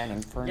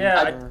freestanding furniture.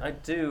 Yeah, I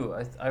do.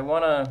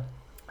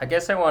 I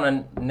guess I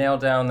want to nail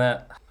down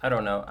that. I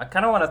don't know. I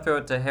kind of want to throw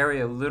it to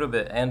Harry a little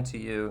bit and to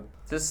you.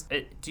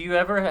 Do you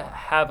ever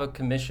have a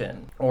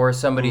commission or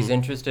somebody's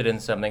interested in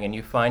something and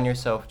you find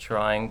yourself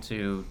trying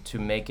to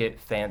make it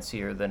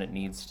fancier than it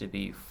needs to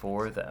be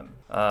for them?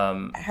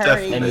 Harry,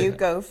 Definitely. you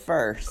go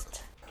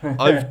first.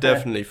 I've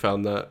definitely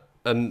found that,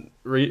 and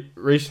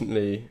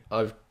recently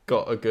I've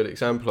got a good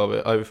example of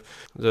it.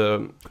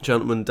 The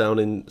gentleman down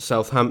in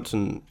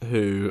Southampton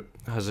who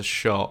has a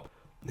shop.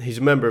 He's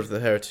a member of the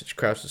Heritage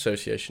Crafts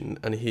Association,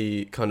 and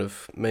he kind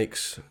of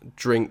makes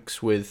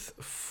drinks with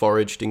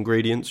foraged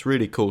ingredients.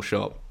 Really cool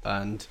shop,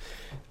 and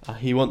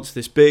he wants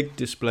this big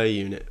display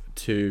unit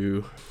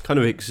to kind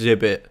of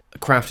exhibit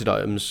crafted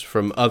items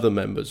from other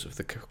members of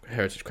the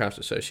Heritage Crafts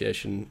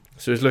Association.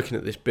 So he's looking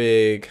at this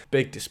big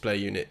display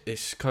unit.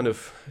 It's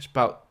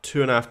about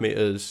 2.5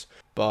 meters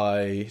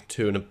by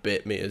 2 and a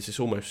bit meters. It's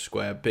almost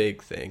square,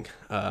 big thing.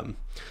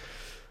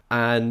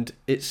 And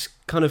it's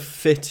kind of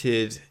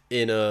fitted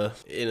in a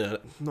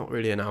not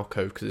really an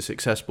alcove because it's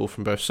accessible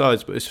from both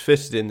sides, but it's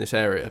fitted in this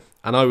area.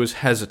 And I was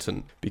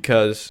hesitant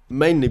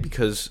mainly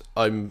because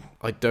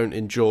I don't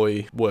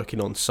enjoy working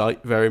on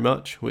site very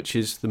much, which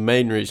is the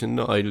main reason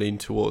I lean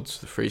towards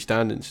the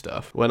freestanding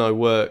stuff. When I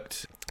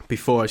worked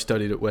before I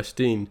studied at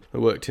Westdean, I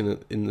worked in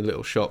the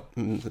little shop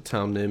in the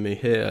town near me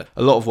here.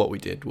 A lot of what we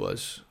did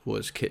was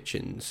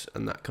kitchens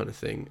and that kind of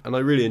thing, and I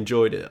really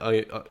enjoyed it.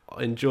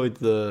 I enjoyed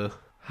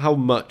how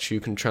much you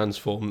can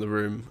transform the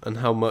room and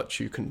how much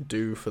you can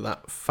do for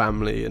that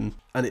family, and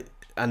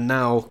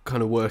now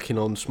kind of working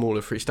on smaller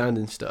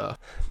freestanding stuff.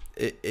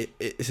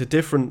 It's a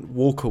different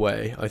walk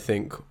away, I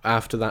think,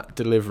 after that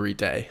delivery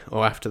day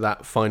or after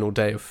that final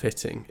day of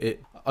fitting.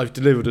 I've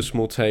delivered a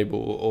small table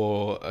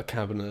or a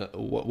cabinet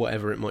or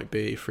whatever it might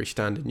be,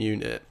 freestanding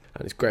unit,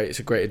 and it's great. It's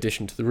a great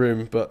addition to the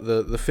room, but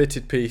the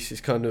fitted piece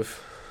is kind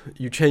of,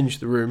 you change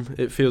the room,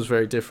 it feels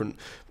very different.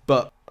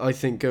 But I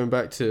think going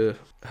back to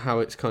how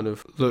it's kind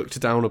of looked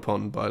down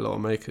upon by a lot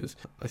of makers,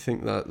 I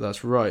think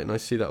that's right, and I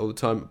see that all the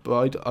time.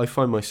 But I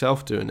find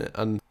myself doing it,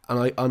 and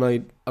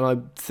I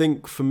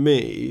think for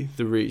me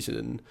the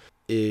reason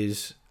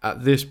is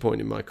at this point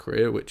in my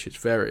career, which is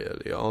very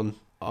early on,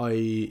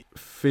 I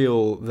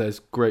feel there's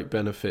great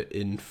benefit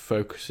in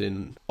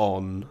focusing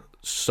on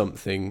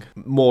something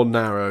more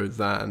narrow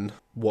than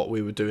what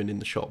we were doing in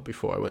the shop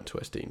before I went to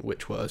Westdean,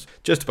 which was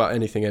just about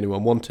anything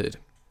anyone wanted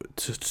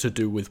to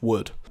do with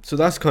wood. So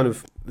that's kind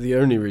of the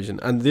only reason.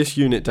 And this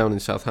unit down in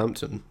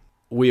Southampton,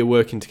 we are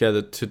working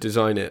together to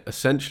design it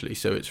essentially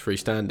so it's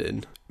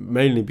freestanding,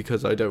 mainly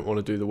because I don't want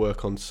to do the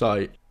work on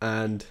site,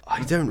 and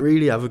I don't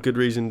really have a good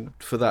reason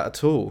for that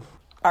at all.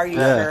 Are you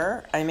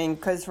sure? I mean,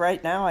 because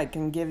right now I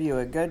can give you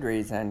a good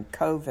reason.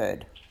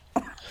 COVID.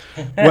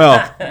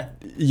 Well,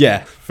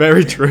 yeah,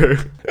 very true.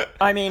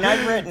 I mean,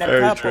 I've written a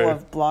couple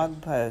of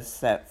blog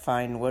posts at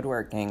Fine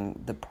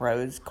Woodworking, the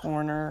Pros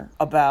Corner,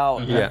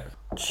 about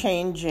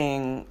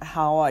changing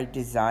how I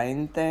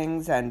design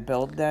things and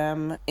build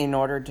them in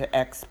order to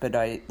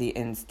expedite the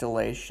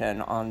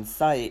installation on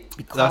site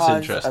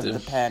because of the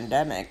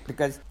pandemic.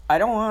 Because I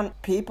don't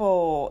want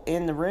people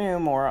in the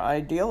room or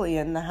ideally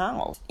in the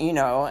house, you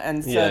know,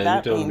 and so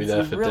that means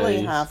you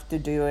really have to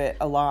do it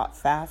a lot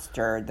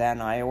faster than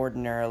I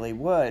ordinarily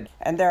would.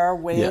 And there are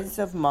ways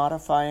of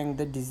modifying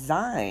the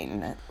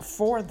design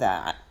for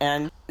that.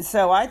 And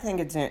so I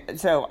think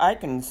I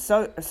can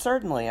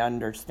certainly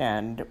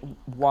understand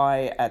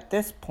why at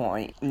this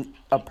point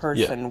a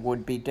person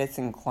would be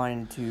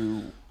disinclined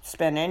to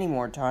spend any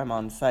more time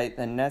on site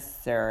than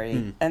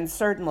necessary. And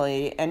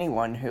certainly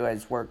anyone who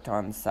has worked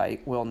on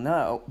site will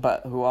know,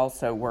 but who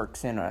also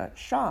works in a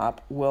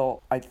shop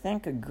will, I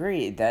think,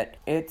 agree that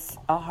it's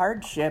a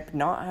hardship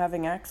not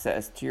having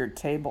access to your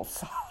table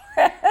saw.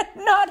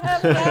 Not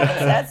having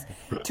access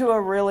to a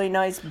really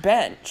nice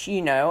bench,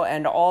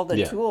 and all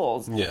the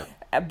tools. Yeah.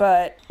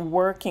 But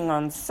working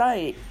on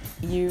site,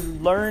 you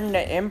learn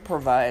to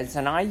improvise,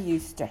 and I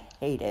used to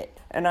hate it.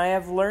 And I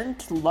have learned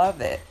to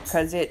love it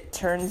because it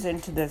turns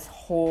into this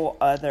whole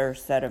other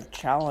set of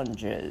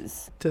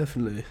challenges.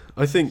 Definitely.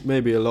 I think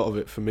maybe a lot of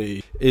it for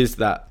me is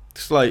that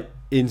slight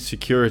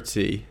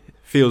insecurity.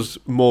 Feels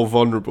more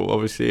vulnerable.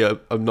 Obviously,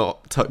 I'm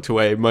not tucked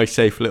away in my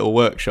safe little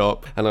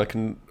workshop and I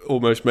can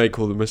almost make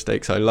all the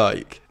mistakes I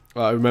like.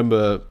 I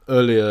remember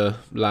earlier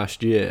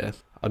last year,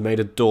 I made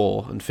a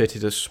door and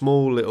fitted a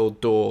small little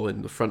door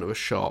in the front of a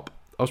shop.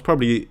 I was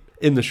probably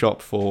in the shop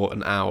for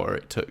an hour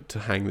it took to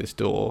hang this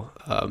door,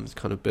 to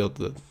kind of build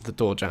the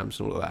door jambs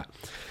and all of that.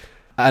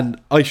 And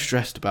I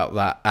stressed about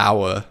that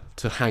hour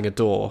to hang a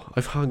door.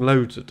 I've hung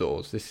loads of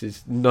doors. This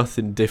is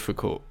nothing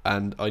difficult,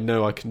 and I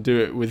know I can do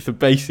it with the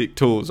basic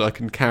tools I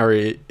can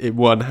carry in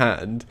one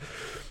hand.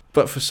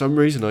 But for some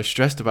reason, I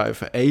stressed about it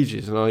for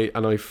ages,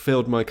 and I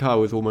filled my car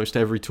with almost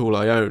every tool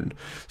I own.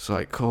 It's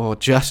like,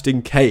 just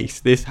in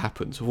case this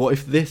happens. What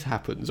if this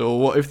happens?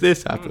 Or what if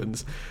this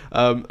happens?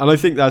 And I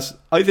think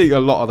a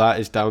lot of that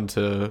is down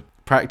to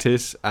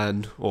practice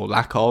or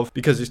lack of,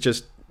 because it's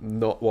just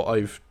not what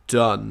I've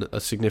done a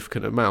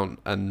significant amount.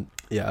 And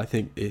yeah, I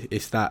think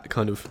it's that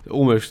kind of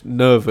almost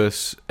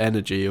nervous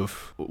energy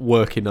of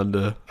working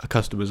under a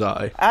customer's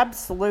eye.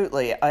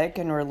 Absolutely. I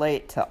can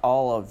relate to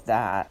all of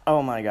that.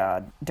 Oh my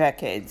God,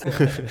 decades.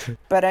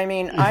 But I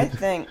mean, I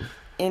think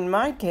in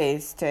my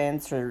case, to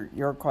answer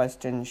your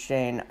question,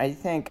 Shane,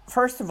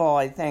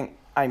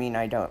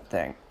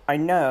 I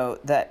know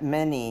that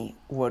many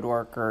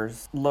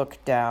woodworkers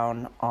look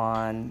down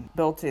on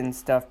built-in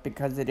stuff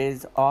because it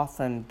is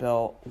often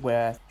built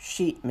with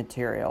sheet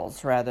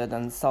materials rather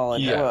than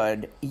solid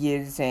wood,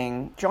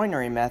 using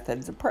joinery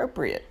methods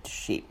appropriate to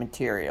sheet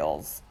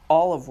materials,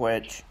 all of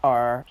which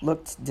are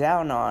looked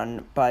down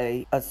on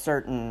by a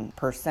certain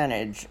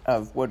percentage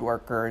of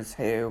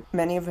woodworkers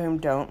many of whom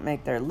don't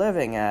make their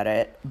living at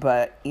it,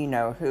 but,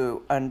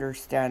 who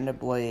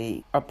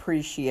understandably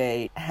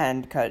appreciate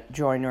hand-cut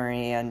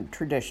joinery and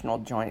traditional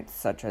joints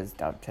such as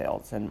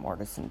dovetails and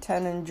mortise and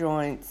tenon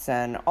joints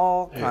and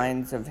all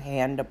kinds of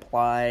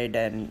hand-applied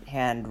and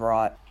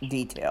hand-wrought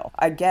detail.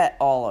 I get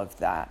all of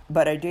that,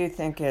 but I do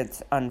think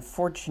it's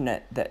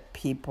unfortunate that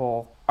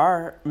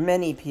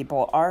many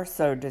people are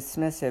so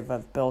dismissive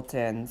of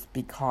built-ins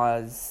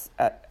because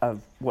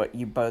of what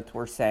you both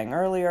were saying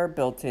earlier.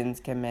 Built-ins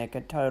can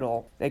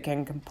they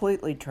can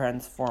completely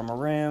transform a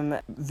room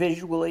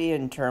visually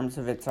in terms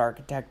of its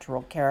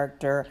architectural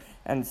character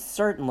and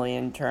certainly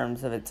in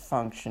terms of its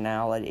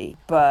functionality.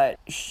 But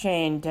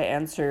Shane, to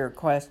answer your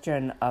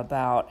question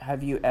about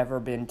have you ever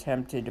been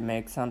tempted to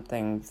make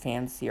something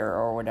fancier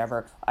or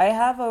whatever, I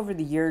have over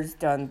the years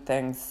done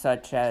things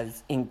such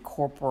as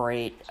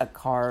incorporate a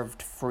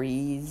carved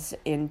frieze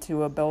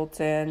into a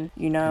built-in,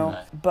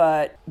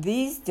 But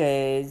these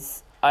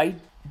days, I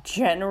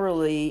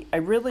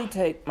really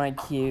take my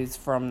cues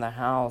from the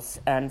house.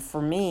 And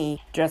for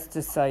me, just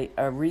to cite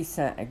a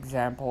recent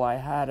example, I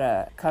had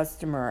a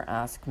customer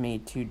ask me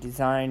to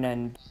design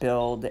and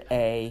build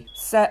a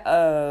set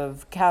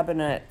of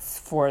cabinets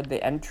for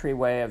the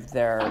entryway of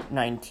their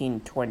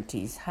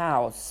 1920s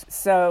house.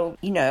 So,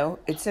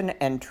 it's an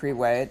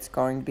entryway. It's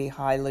going to be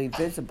highly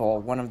visible,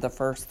 one of the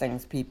first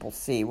things people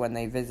see when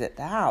they visit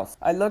the house.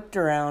 I looked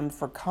around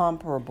for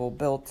comparable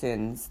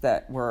built-ins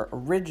that were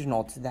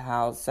original to the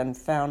house and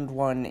found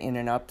one in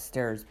an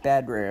upstairs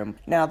bedroom.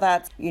 Now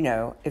that's,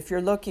 if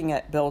you're looking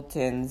at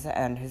built-ins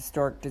and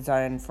historic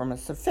design from a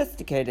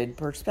sophisticated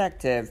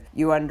perspective,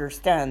 you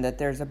understand that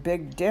there's a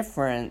big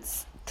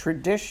difference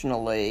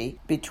traditionally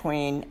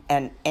between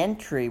an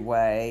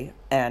entryway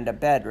and a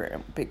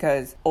bedroom,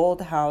 because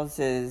old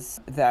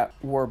houses that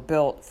were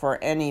built for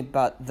any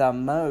but the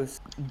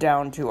most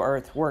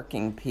down-to-earth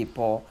working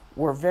people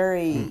were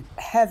very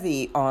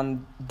heavy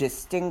on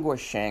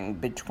distinguishing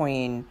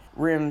between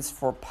rooms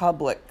for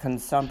public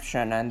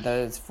consumption and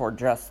those for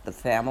just the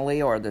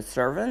family or the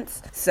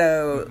servants.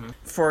 So,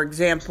 for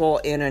example,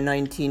 in a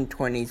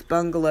 1920s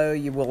bungalow,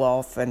 you will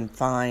often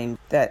find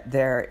that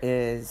there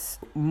is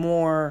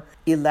more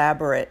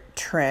elaborate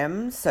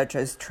trim, such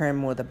as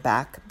trim with a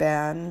back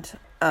band,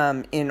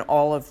 in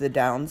all of the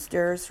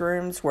downstairs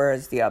rooms,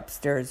 whereas the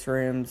upstairs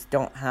rooms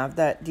don't have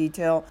that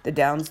detail. The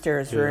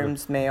downstairs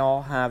rooms may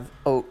all have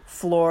oak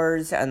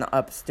floors, and the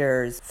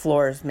upstairs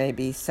floors may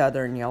be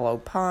southern yellow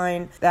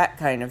pine, that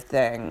kind of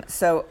thing.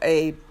 So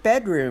a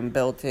bedroom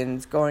built-in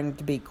is going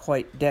to be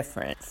quite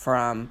different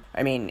from,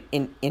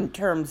 in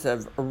terms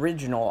of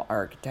original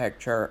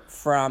architecture,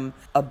 from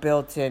a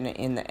built-in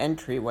in the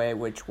entryway,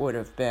 which would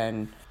have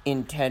been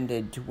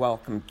intended to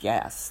welcome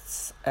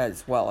guests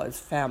as well as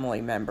family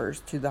members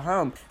to the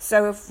home.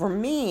 So for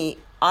me,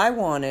 I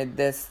wanted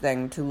this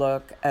thing to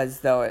look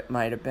as though it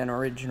might have been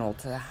original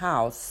to the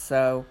house,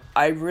 so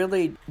I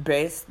really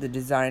based the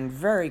design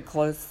very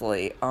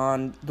closely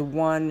on the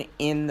one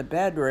in the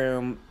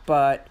bedroom,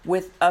 but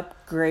with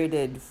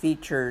upgraded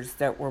features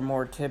that were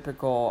more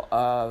typical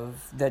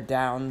of the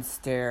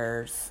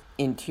downstairs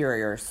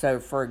interior. So,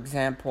 for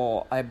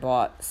example, I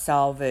bought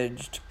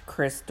salvaged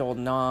crystal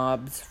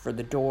knobs for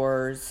the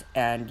doors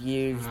and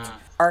used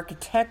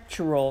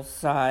architectural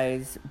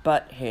size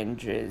butt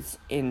hinges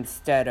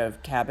instead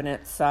of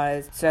cabinet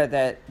size, so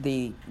that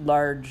the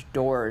large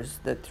doors,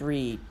 the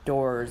 3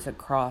 doors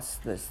across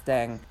this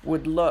thing,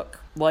 would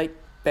look like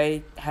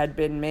they had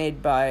been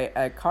made by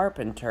a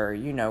carpenter,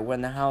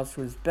 when the house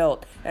was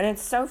built. And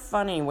it's so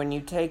funny when you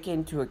take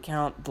into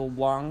account the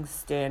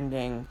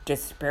long-standing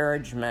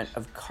disparagement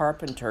of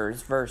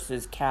carpenters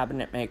versus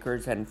cabinet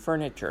makers and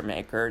furniture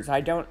makers.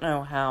 I don't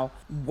know how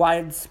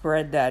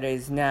widespread that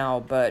is now,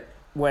 but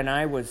when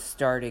I was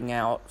starting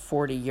out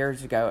 40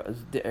 years ago,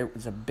 it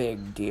was a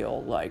big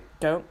deal. Like,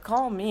 don't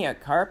call me a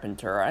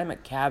carpenter, I'm a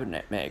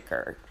cabinet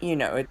maker.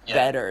 It's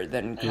better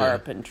than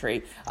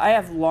carpentry. I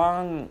have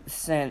long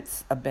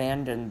since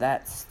abandoned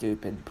that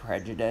stupid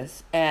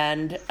prejudice.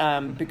 And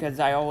because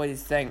I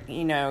always think,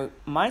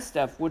 my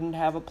stuff wouldn't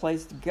have a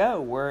place to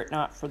go were it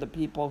not for the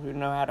people who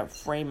know how to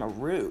frame a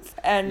roof.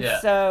 And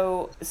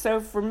so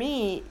for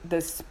me,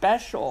 the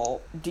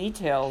special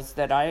details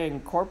that I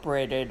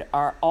incorporated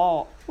are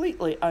all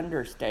completely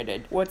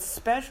understated. What's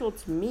special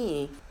to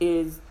me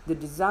is the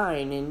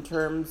design in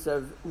terms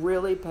of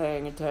really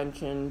paying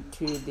attention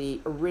to the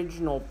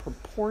original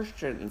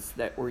proportions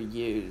that were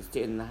used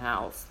in the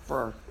house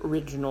for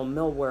original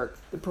millwork.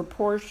 The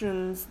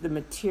proportions, the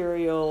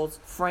materials,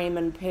 frame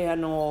and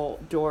panel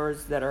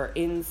doors that are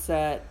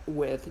inset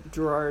with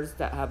drawers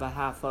that have a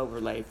half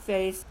overlay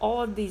face,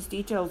 all of these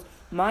details.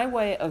 My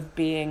way of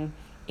being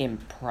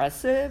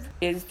impressive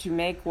is to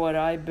make what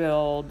I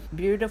build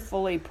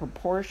beautifully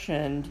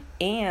proportioned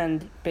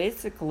and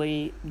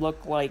basically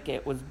look like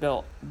it was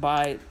built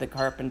by the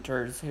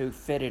carpenters who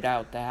fitted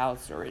out the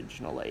house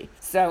originally.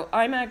 So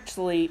I'm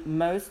actually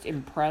most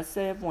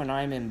impressive when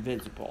I'm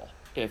invisible,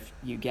 if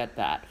you get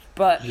that.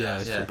 But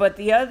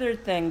the other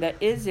thing that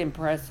is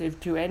impressive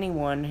to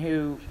anyone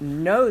who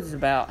knows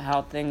about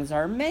how things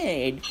are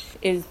made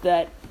is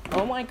that,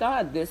 oh my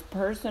God, this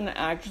person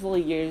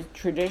actually used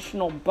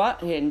traditional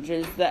butt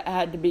hinges that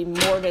had to be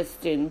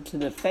mortised into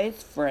the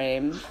face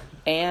frame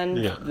and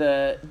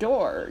the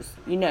doors.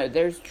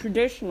 There's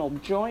traditional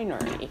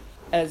joinery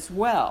as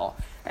well.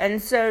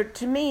 And so,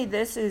 to me,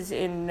 this is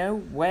in no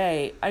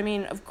way,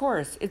 of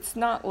course, it's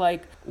not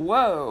like,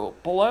 whoa,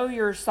 blow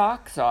your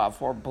socks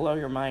off, or blow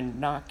your mind,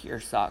 knock your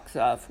socks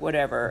off,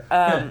 whatever.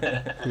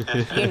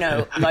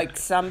 Like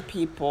some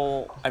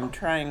people, I'm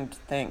trying to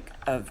think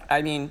of,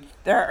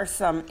 there are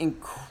some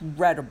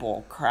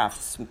incredible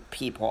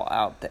craftspeople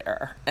out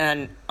there,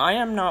 and I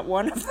am not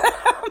one of them.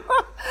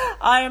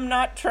 I am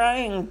not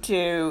trying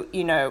to,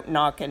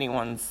 knock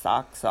anyone's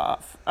socks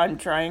off. I'm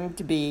trying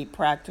to be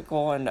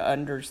practical and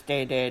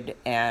understated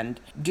and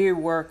do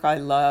work I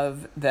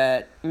love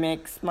that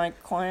makes my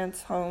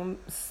clients'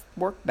 homes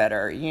work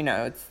better.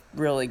 It's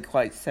really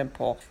quite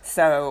simple.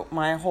 So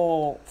my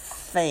whole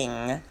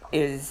thing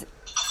is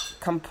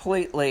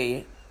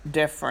completely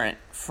different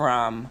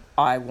from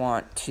I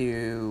want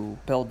to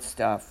build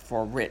stuff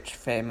for rich,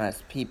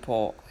 famous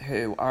people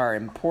who are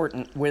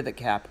important with a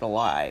capital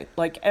I.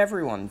 Like,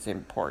 everyone's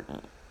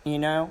important,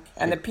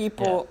 And the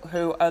people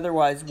who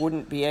otherwise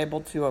wouldn't be able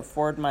to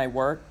afford my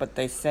work, but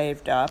they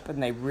saved up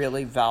and they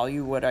really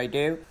value what I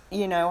do,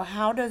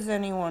 how does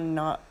anyone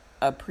not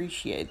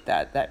appreciate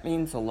that? That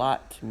means a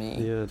lot to me.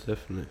 Yeah,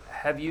 definitely.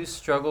 Have you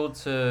struggled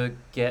to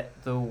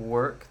get the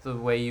work the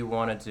way you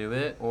want to do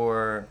it?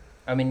 Or,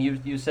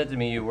 you said to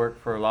me you work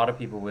for a lot of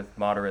people with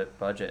moderate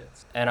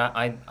budgets. And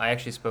I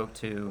actually spoke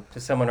to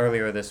someone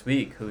earlier this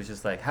week who was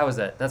just like, how is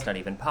that? That's not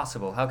even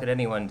possible. How could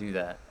anyone do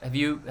that? Have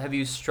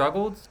you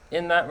struggled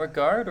in that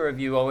regard? Or have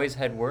you always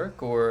had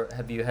work? Or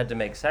have you had to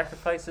make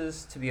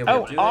sacrifices to be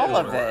able to do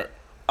it?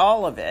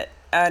 All of it.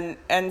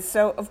 And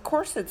so, of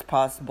course, it's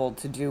possible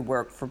to do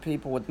work for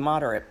people with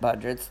moderate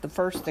budgets. The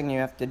first thing you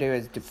have to do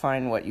is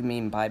define what you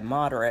mean by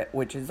moderate,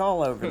 which is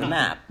all over the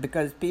map,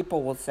 because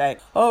people will say,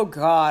 oh,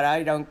 God,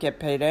 I don't get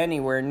paid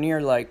anywhere near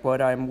like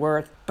what I'm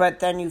worth. But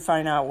then you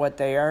find out what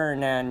they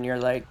earn, and you're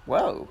like,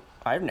 whoa,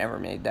 I've never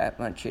made that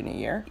much in a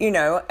year.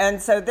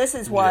 And so this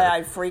is why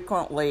I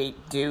frequently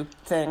do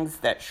things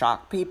that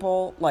shock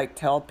people, like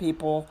tell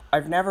people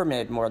I've never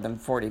made more than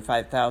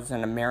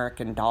 45,000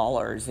 American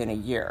dollars in a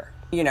year.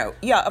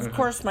 Of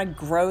course, my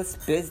gross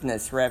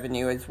business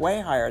revenue is way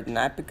higher than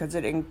that because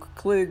it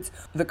includes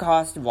the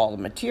cost of all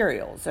the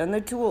materials and the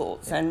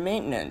tools and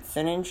maintenance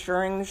and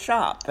insuring the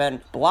shop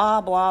and blah,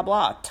 blah,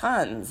 blah,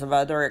 tons of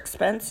other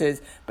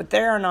expenses, but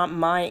they are not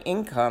my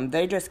income.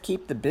 They just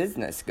keep the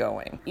business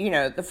going.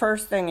 The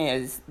first thing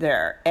is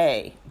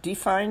A,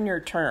 define your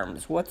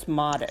terms. What's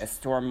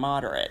modest or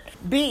moderate?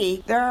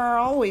 B, there are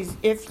always,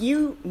 if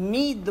you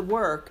need the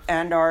work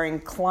and are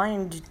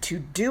inclined to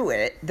do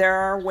it, there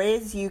are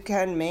ways you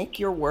can make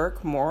your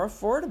work more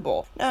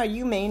affordable. Now,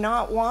 you may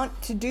not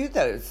want to do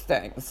those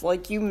things.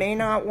 Like, you may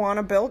not want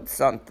to build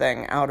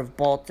something out of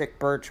Baltic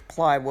birch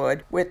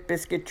plywood with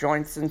biscuit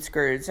joints and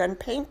screws and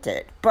paint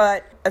it.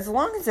 But as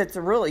long as it's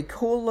a really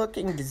cool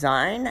looking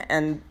design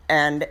and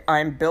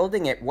I'm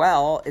building it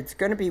well, it's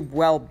going to be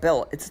well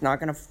built. It's not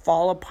going to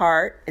fall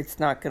apart. It's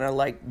not going to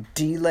like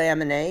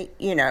delaminate,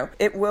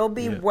 it will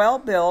be well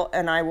built,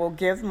 and I will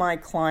give my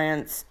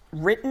clients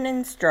written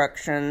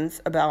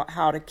instructions about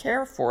how to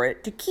care for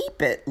it to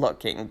keep it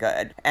looking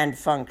good and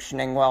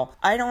functioning well.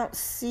 I don't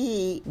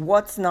see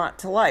what's not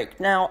to like.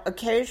 Now,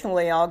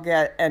 occasionally I'll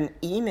get an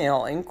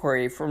email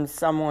inquiry from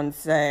someone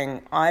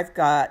saying, I've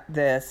got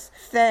this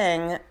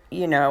thing,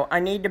 I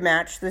need to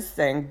match this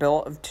thing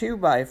built of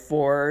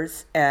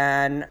 2x4s,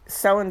 and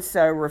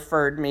so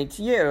referred me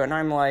to you. And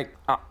I'm like,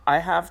 I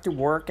have to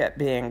work at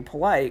being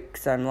polite,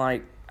 because I'm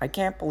like, I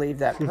can't believe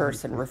that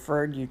person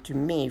referred you to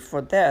me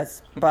for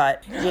this.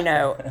 But,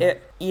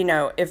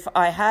 if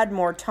I had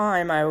more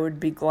time, I would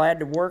be glad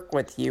to work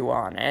with you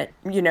on it,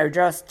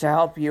 just to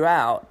help you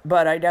out.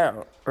 But I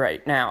don't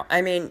right now.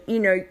 I mean,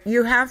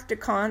 you have to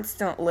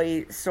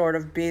constantly sort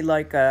of be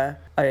like a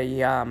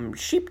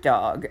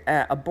sheepdog,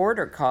 a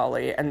border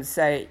collie, and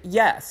say,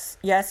 yes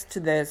to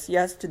this,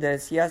 yes to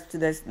this, yes to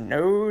this,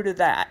 no to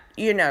that,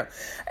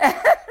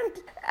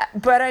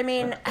 But I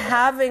mean,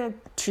 having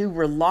to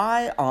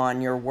rely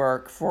on your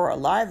work for a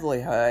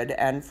livelihood,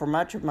 and for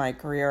much of my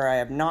career, I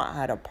have not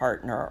had a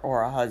partner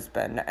or a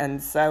husband.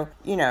 And so,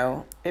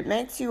 it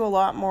makes you a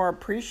lot more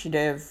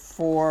appreciative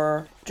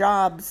for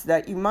jobs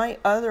that you might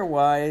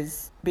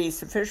otherwise be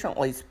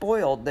sufficiently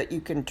spoiled that you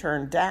can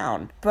turn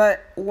down.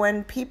 But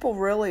when people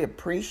really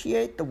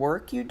appreciate the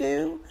work you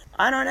do,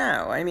 I don't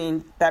know. I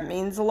mean, that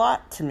means a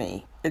lot to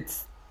me.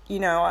 It's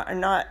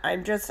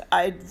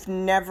I've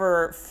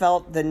never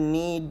felt the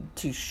need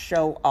to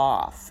show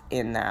off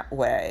in that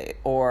way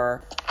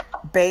or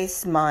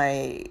base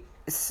my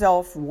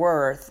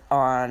self-worth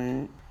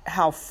on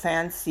how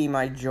fancy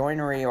my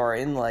joinery or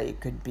inlay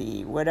could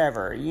be,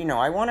 whatever.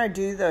 I want to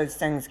do those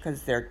things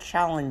because they're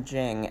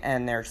challenging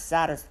and they're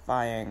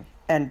satisfying,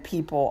 and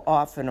people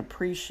often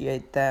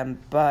appreciate them,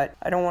 but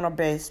I don't want to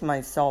base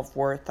my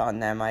self-worth on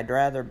them. I'd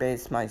rather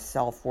base my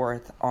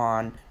self-worth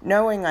on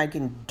knowing I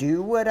can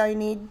do what I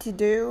need to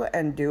do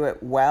and do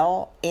it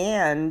well,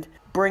 and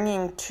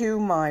bringing to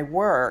my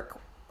work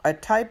a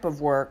type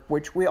of work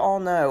which we all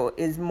know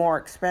is more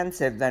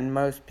expensive than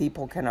most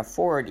people can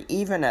afford,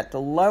 even at the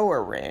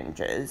lower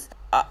ranges.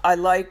 I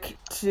like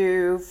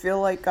to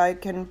feel like I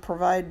can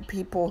provide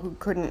people who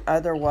couldn't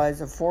otherwise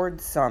afford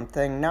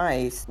something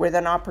nice with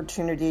an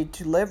opportunity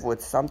to live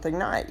with something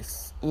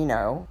nice,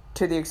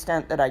 to the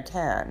extent that I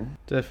can.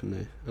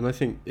 Definitely. And I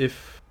think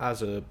if,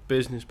 as a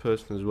business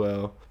person as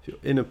well, if you're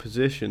in a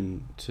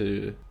position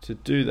to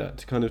do that,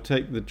 to kind of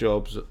take the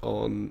jobs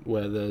on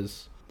where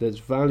there's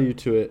value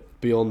to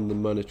it beyond the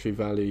monetary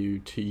value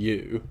to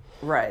you,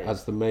 right,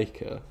 as the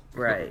maker.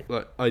 Right.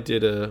 Like I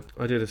did a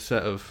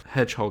set of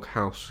Hedgehog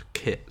House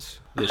kits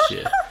this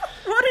year.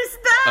 What is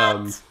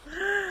that?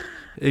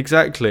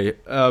 Exactly.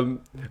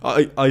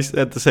 I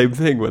said the same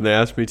thing when they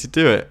asked me to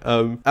do it.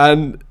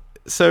 And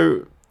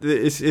so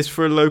it's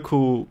for a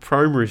local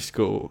primary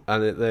school,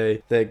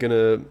 and they're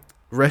gonna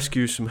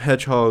rescue some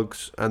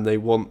hedgehogs, and they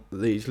want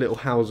these little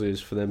houses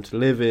for them to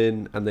live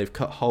in, and they've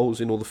cut holes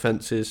in all the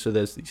fences, so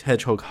there's these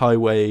hedgehog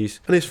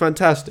highways, and it's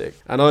fantastic.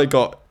 And I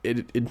got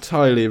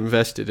entirely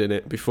invested in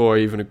it before I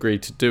even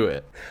agreed to do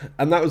it,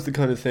 and that was the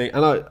kind of thing.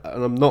 And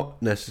I'm not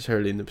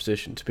necessarily in the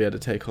position to be able to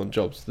take on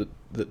jobs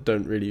that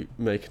don't really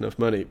make enough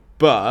money,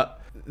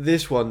 but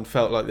this one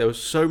felt like there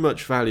was so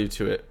much value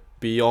to it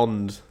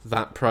beyond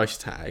that price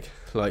tag.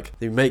 Like,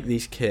 they make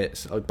these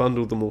kits, I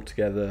bundled them all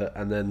together,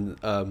 and then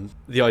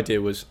the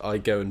idea was I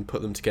go and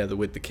put them together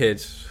with the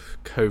kids.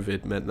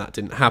 COVID meant that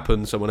didn't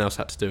happen, someone else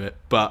had to do it.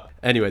 But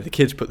anyway, the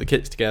kids put the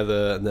kits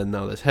together, and then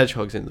now there's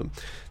hedgehogs in them.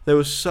 There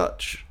was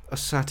such a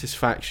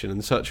satisfaction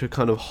and such a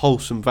kind of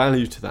wholesome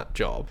value to that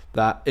job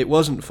that it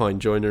wasn't fine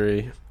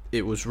joinery.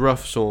 It was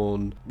rough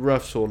sawn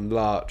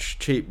larch,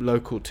 cheap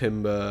local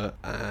timber,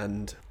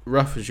 and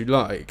rough as you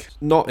like,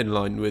 not in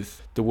line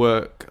with the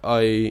work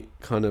I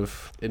kind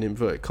of, in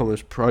inverted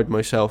commas, pride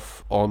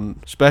myself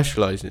on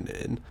specialising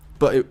in,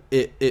 but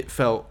it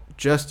felt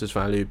just as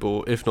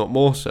valuable, if not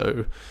more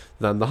so,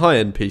 than the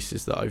high-end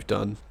pieces that I've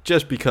done,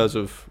 just because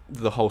of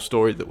the whole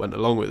story that went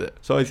along with it.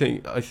 So I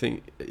think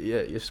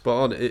yeah, you're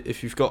spot on.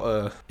 If you've got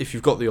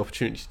the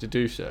opportunity to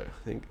do so,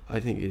 I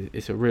think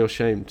it's a real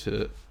shame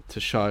to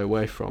shy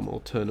away from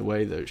or turn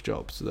away those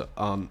jobs that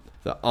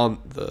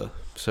aren't the,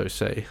 so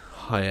say,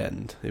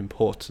 high-end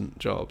important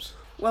jobs.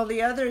 Well,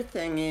 the other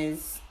thing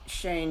is,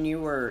 Shane, you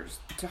were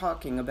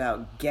talking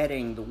about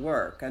getting the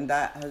work, and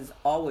that has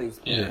always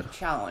been a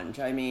challenge.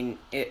 I mean,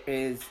 it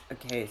is a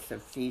case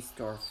of feast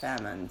or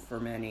famine for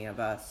many of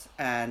us.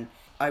 And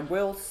I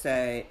will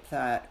say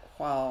that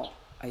while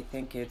I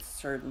think it's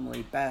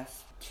certainly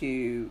best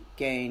to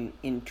gain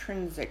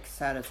intrinsic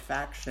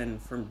satisfaction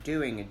from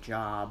doing a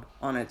job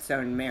on its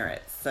own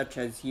merits, such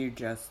as you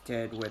just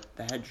did with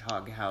the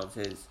hedgehog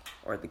houses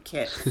or the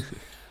kits.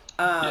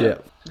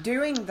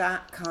 Doing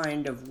that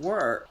kind of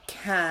work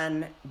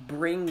can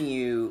bring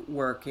you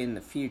work in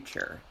the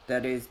future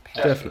that is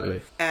paid.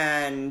 Definitely.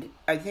 And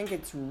I think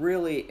it's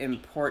really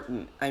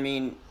important. I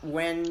mean,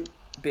 when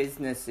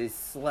business is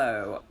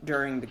slow,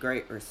 during the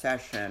Great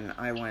Recession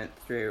I went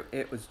through,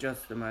 it was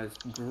just the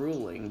most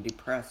grueling,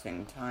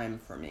 depressing time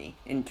for me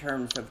in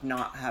terms of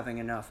not having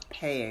enough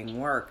paying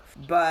work.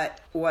 But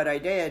what I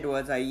did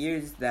was I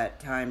used that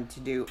time to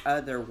do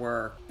other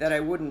work that I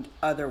wouldn't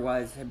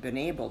otherwise have been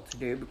able to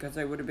do because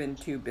I would have been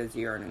too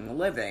busy earning a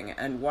living.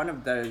 And one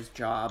of those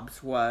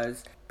jobs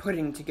was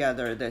putting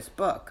together this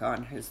book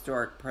on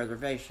historic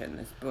preservation,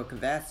 this book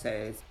of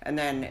essays. And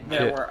then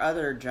there were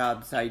other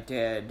jobs I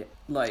did,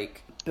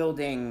 like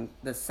building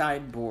the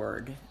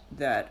sideboard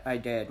that I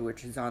did,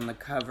 which is on the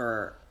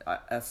cover.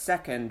 A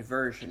second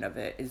version of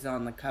it is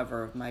on the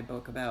cover of my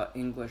book about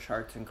English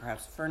arts and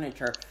crafts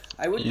furniture.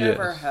 I would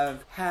never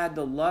have had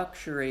the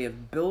luxury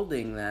of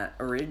building that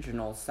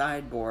original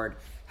sideboard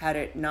had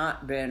it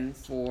not been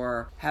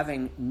for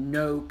having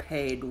no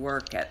paid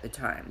work at the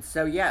time.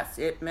 So yes,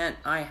 it meant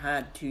I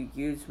had to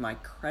use my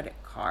credit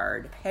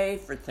card, pay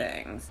for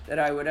things that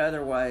I would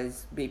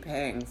otherwise be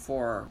paying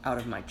for out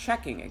of my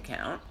checking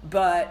account.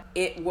 But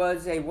it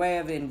was a way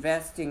of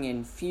investing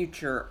in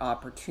future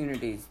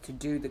opportunities to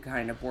do the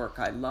kind of work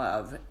I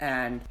love.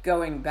 And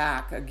going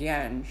back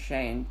again,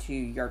 Shane, to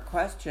your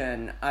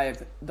question,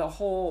 the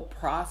whole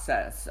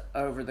process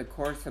over the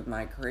course of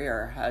my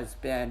career has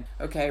been,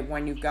 okay,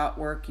 when you've got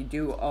work, you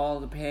do all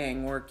the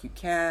paying work you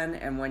can,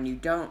 and when you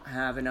don't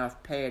have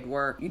enough paid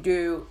work, you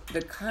do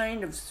the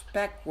kind of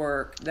spec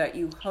work that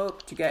you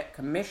hope to get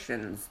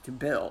commissions to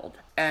build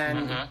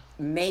and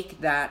make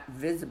that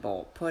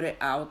visible, put it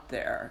out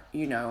there.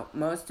 You know,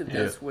 most of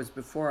this was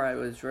before I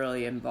was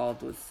really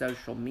involved with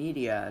social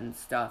media and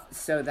stuff,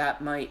 so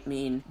that might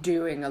mean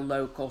doing a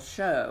local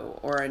show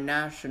or a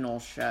national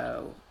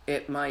show.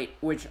 It might,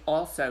 which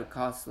also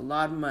costs a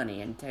lot of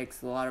money and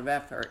takes a lot of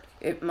effort.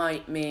 It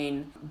might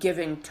mean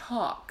giving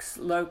talks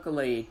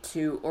locally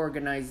to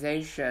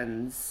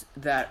organizations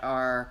that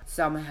are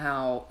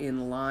somehow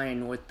in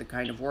line with the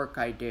kind of work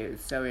I do.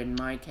 So in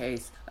my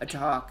case, a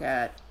talk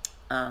at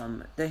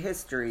the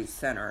History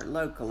Center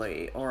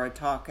locally, or a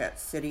talk at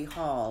City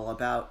Hall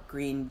about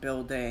green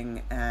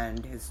building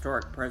and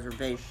historic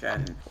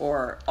preservation,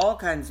 or all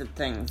kinds of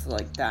things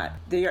like that.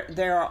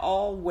 There are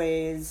all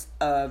ways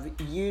of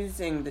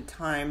using the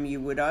time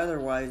you would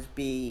otherwise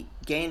be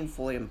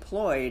gainfully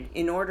employed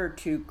in order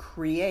to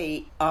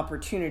create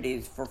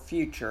opportunities for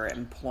future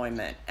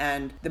employment.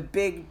 And the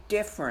big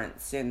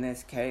difference in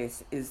this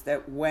case is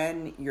that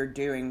when you're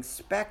doing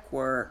spec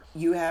work,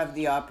 you have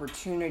the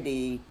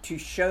opportunity to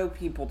show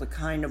people the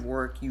kind of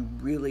work you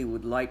really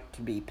would like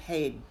to be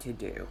paid to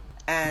do.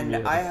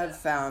 And I have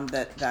found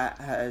that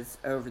has,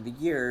 over the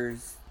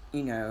years,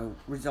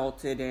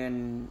 resulted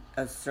in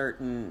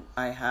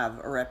I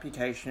have a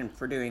reputation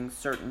for doing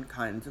certain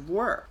kinds of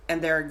work.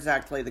 And they're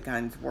exactly the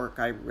kinds of work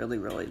I really,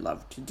 really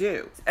love to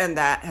do. And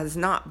that has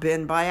not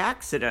been by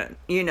accident.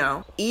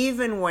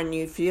 Even when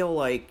you feel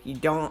like you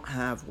don't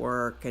have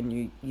work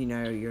and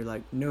you're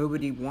like,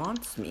 nobody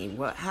wants me.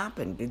 What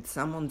happened? Did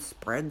someone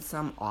spread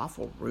some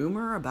awful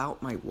rumor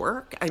about my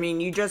work? I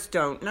mean, you just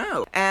don't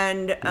know.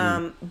 And,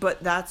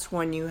 but that's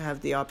when you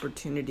have the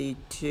opportunity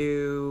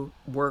to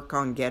work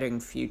on getting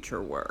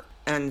future work.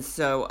 And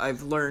so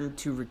I've learned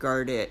to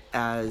regard it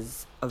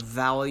as a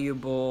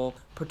valuable,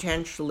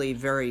 potentially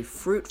very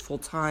fruitful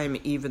time,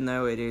 even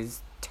though it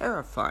is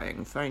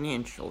terrifying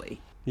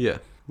financially. Yeah,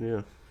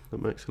 that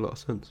makes a lot of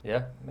sense. Yeah,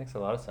 it makes a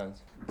lot of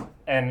sense.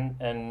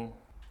 And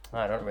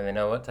I don't really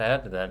know what to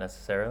add to that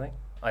necessarily.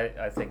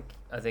 I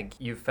think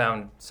you've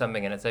found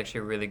something, and it's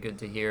actually really good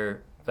to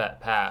hear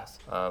that path.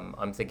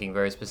 I'm thinking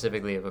very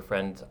specifically of a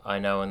friend I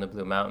know in the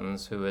Blue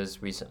Mountains who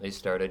has recently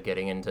started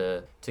getting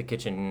into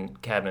kitchen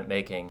cabinet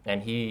making,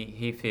 and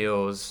he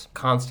feels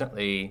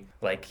constantly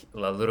like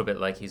a little bit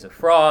like he's a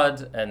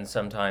fraud, and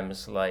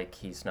sometimes like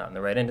he's not in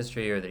the right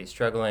industry, or that he's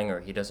struggling,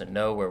 or he doesn't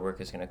know where work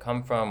is going to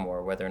come from,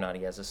 or whether or not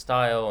he has a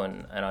style.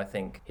 And I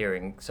think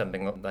hearing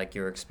something like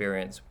your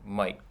experience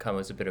might come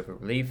as a bit of a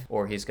relief,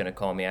 or he's going to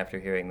call me after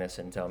hearing this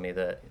and tell me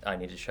that I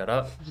need to shut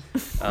up.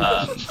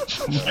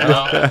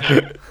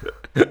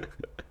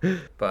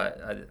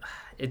 But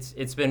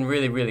it's been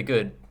really, really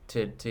good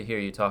to hear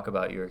you talk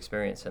about your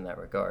experience in that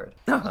regard.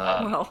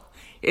 Well,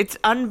 it's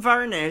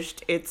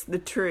unvarnished. It's the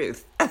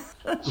truth.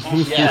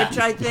 Which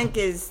I think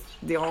is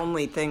the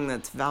only thing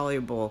that's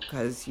valuable,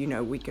 because,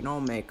 we can all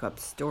make up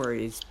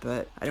stories,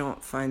 but I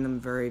don't find them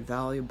very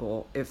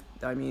valuable.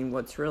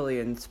 What's really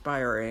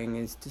inspiring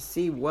is to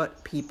see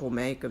what people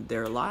make of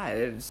their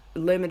lives.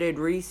 Limited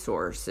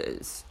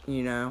resources,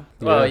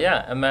 Well,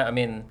 yeah. I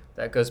mean,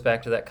 that goes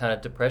back to that kind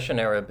of Depression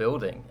era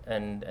building,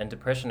 and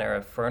Depression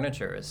era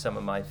furniture is some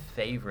of my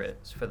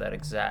favorites for that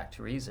exact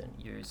reason.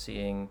 You're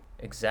seeing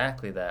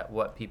exactly that,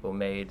 what people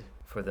made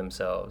for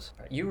themselves.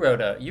 You wrote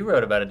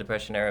about a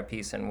Depression era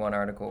piece in one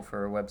article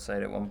for a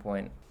website at one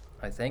point.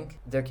 I think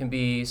there can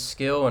be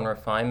skill and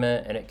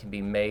refinement, and it can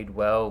be made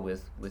well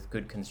with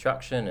good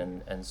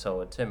construction and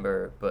solid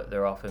timber, but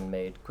they're often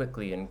made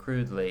quickly and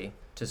crudely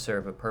to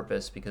serve a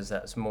purpose because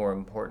that's more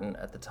important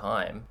at the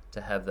time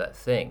to have that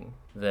thing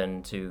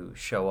than to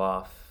show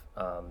off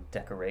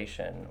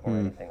decoration or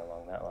anything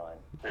along that line.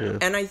 Yeah.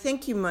 And I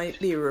think you might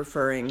be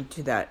referring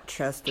to that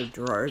chest of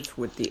drawers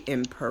with the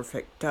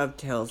imperfect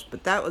dovetails,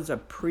 but that was a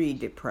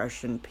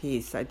pre-Depression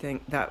piece. I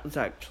think that was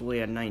actually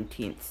a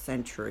 19th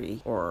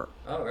century or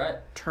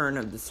turn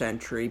of the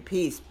century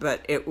piece,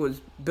 but it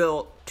was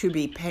built to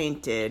be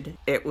painted.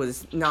 It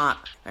was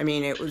not,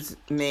 it was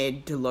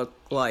made to look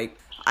like,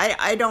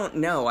 I don't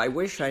know. I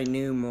wish I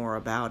knew more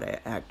about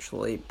it,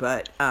 actually.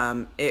 But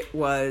it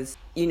was,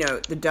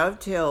 the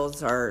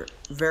dovetails are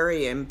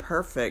very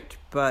imperfect,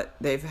 but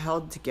they've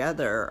held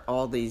together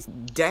all these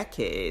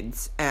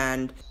decades.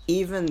 And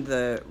even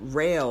the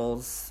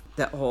rails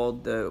that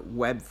hold the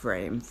web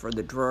frame for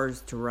the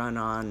drawers to run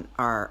on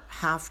are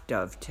half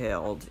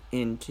dovetailed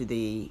into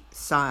the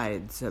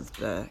sides of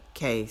the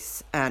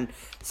case. And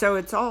so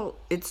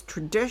it's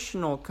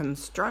traditional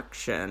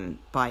construction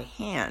by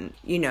hand,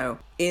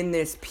 in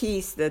this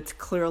piece that's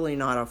clearly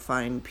not a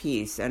fine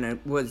piece, and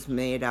it was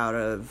made out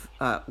of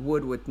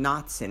wood with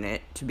knots in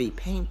it to be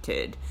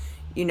painted.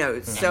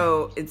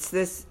 So it's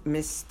this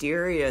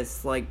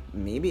mysterious,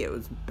 maybe it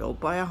was built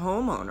by a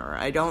homeowner.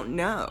 I don't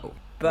know.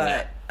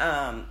 But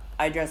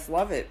I just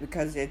love it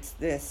because it's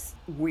this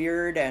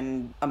weird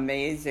and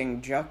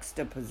amazing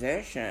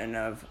juxtaposition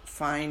of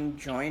fine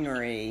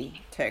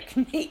joinery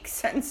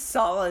techniques and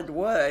solid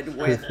wood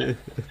with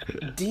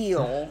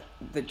deal,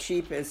 the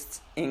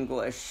cheapest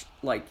English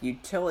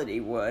utility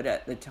wood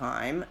at the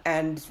time,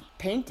 and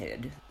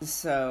painted.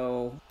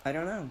 So I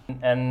don't know.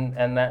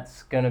 And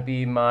that's going to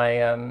be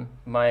my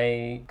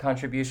my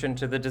contribution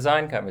to the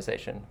design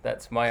conversation.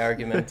 That's my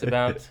argument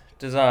about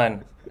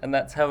design, and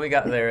that's how we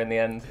got there in the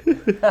end.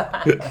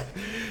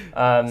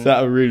 Is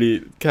that a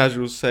really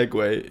casual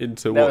segue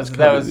into what's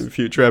coming in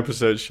future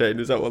episodes, Shane?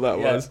 Is that what that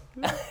was?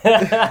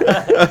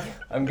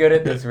 I'm good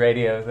at this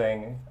radio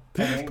thing.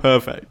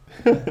 Perfect.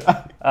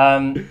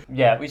 I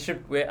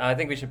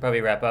think we should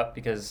probably wrap up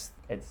because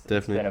it's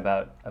been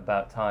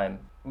about time.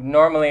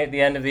 Normally at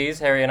the end of these,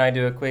 Harry and I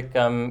do a quick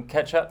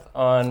catch up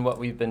on what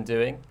we've been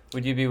doing.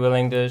 Would you be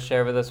willing to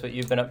share with us what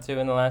you've been up to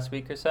in the last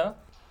week or so?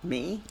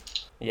 Me?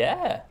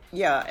 Yeah.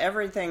 Yeah,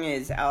 everything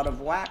is out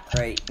of whack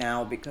right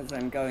now because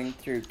I'm going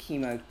through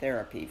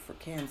chemotherapy for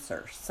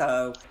cancer.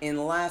 So in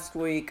the last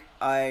week,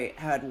 I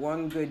had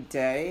one good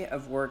day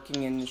of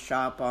working in the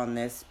shop on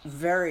this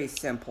very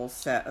simple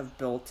set of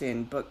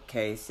built-in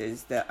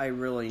bookcases that I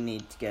really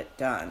need to get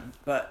done.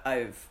 But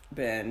I've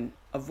been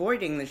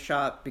avoiding the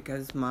shop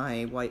because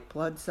my white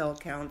blood cell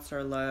counts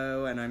are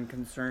low and I'm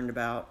concerned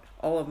about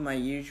all of my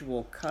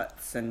usual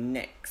cuts and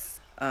nicks.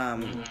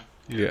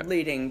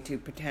 Leading to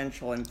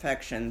potential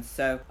infections.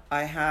 So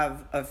I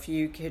have a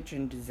few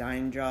kitchen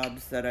design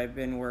jobs that I've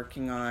been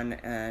working on,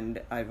 and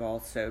I've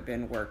also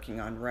been working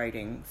on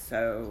writing.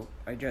 So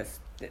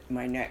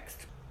my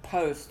next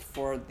post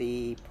for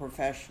the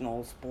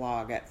professionals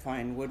blog at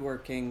Fine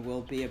Woodworking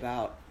will be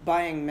about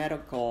buying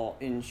medical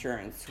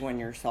insurance when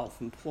you're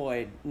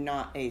self-employed.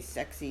 Not a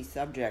sexy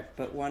subject,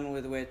 but one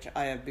with which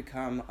I have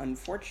become,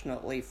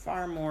 unfortunately,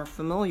 far more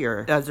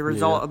familiar as a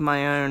result of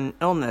my own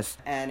illness.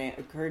 And it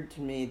occurred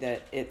to me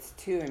that it's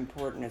too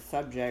important a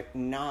subject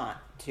not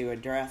to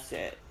address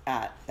it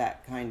at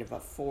that kind of a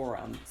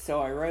forum.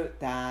 So I wrote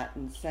that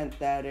and sent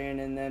that in,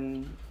 and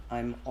then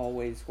I'm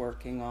always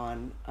working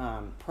on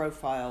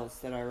profiles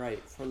that I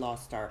write for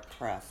Lost Art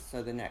Press.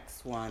 So the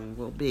next one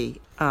will be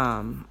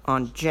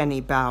on Jenny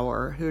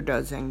Bauer, who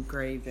does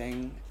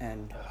engraving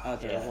and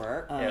other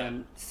work.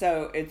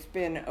 So it's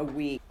been a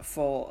week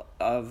full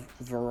of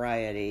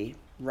variety.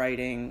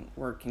 Writing,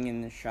 working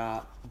in the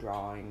shop,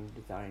 drawing,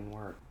 design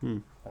work.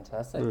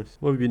 Fantastic. Nice.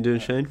 What have you been doing,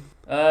 Shane?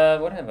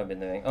 What have I been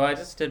doing? Oh, I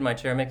just did my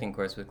chair making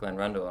course with Glenn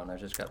Rundle, and I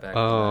just got back.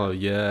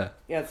 Yeah,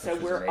 so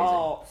we're amazing.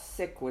 all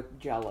sick with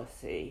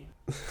jealousy.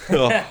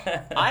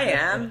 I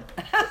am.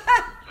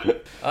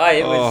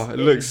 It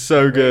looks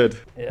so good.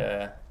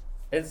 Yeah.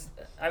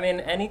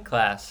 Any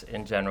class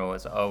in general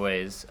is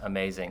always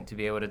amazing to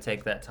be able to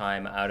take that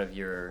time out of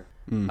your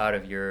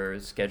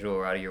schedule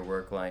or out of your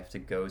work life to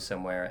go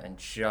somewhere and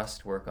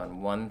just work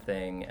on one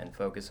thing and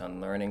focus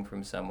on learning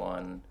from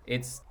someone.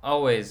 It's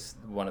always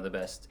one of the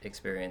best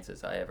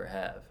experiences I ever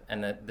have.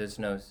 And that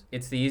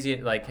it's the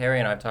easiest, like Harry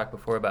and I have talked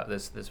before about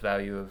this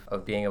value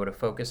of being able to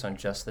focus on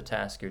just the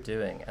task you're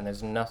doing. And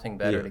there's nothing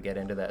better to get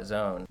into that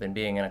zone than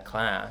being in a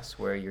class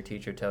where your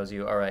teacher tells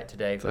you, all right,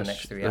 today for the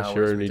next 3 hours,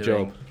 your only we're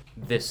doing job.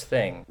 this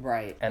thing.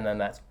 Right. And then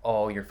that's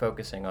all you're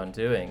focusing on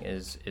doing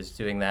is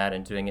doing that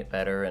and doing it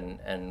better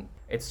and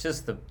it's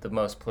just the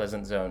most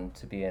pleasant zone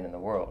to be in the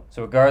world.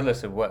 So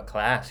regardless of what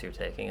class you're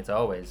taking, it's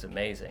always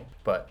amazing.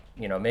 But,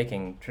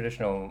 making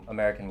traditional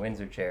American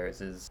Windsor chairs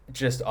is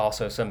just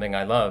also something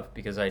I love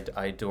because I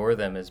adore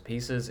them as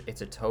pieces.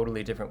 It's a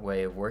totally different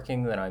way of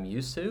working than I'm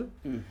used to.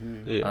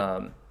 Mm-hmm.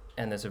 Yeah.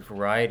 And there's a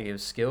variety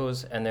of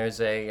skills, and there's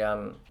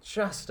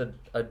just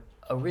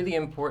a really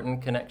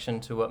important connection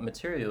to what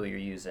material you're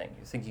using.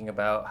 You're thinking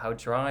about how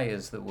dry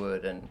is the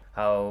wood, and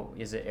how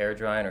is it air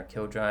drying or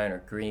kill drying or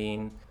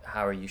green?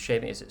 How are you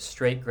shaping? Is it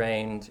straight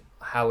grained?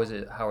 How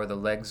are the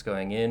legs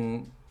going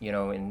in?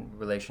 In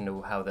relation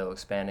to how they'll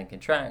expand and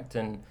contract,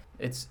 and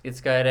it's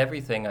got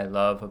everything I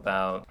love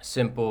about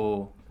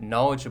simple,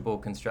 knowledgeable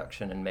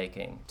construction and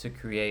making to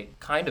create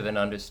kind of an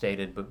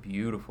understated but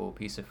beautiful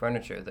piece of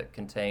furniture that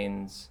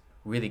contains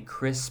really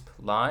crisp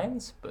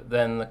lines, but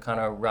then the kind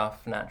of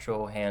rough,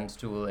 natural hand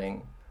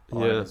tooling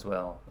on it as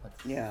well.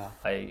 Yeah.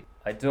 I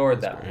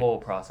adored That's that great. whole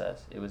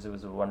process. It was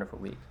a wonderful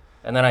week.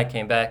 And then I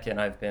came back, and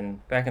I've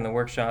been back in the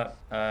workshop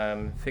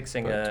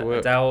fixing Back to a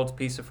work. doweled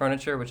piece of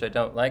furniture, which I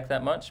don't like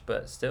that much,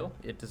 but still,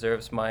 it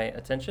deserves my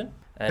attention,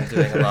 and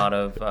doing a lot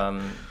of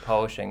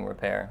polishing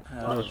repair.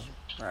 Oh,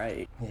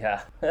 right.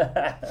 Yeah.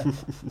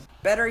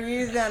 Better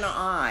you than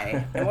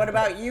I. And what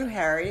about you,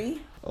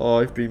 Harry? Oh,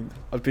 I've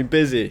been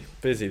busy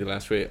the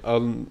last week.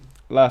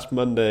 Last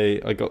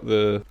Monday I got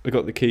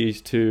the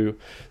keys to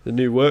the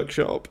new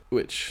workshop,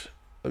 which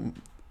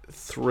I'm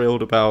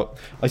thrilled about.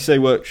 I say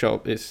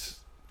workshop, it's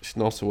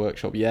not a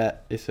workshop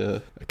yet. It's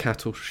a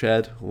cattle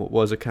shed. What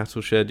was a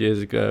cattle shed years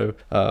ago.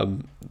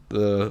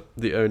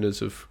 The owners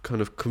have kind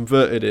of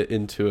converted it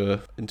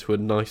into a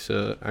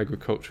nicer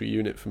agricultural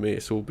unit for me.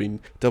 It's all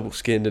been double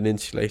skinned and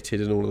insulated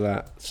and all of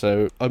that.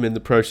 So I'm in the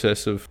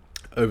process of,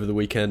 over the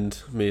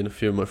weekend, me and a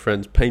few of my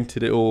friends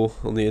painted it all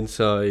on the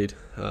inside.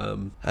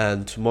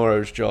 And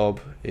tomorrow's job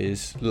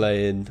is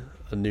laying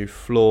a new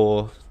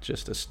floor,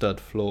 just a stud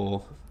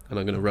floor. And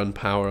I'm going to run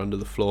power under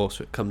the floor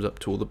so it comes up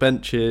to all the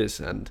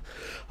benches. And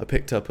I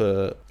picked up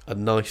a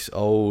nice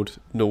old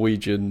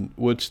Norwegian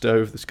wood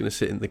stove that's going to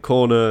sit in the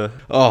corner.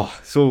 Oh,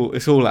 it's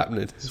all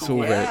happening. It's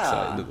all very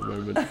exciting at the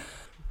moment.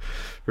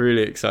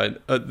 Really exciting.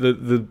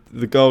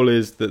 The goal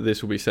is that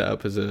this will be set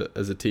up as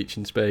a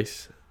teaching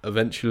space.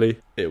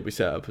 Eventually, it will be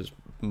set up as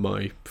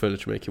my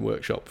furniture making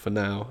workshop for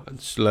now, and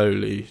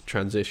slowly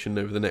transition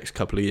over the next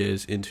couple of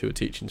years into a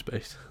teaching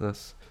space.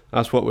 That's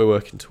what we're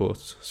working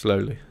towards,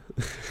 slowly.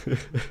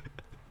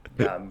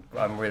 Yeah,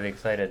 I'm really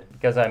excited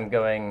because I'm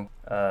going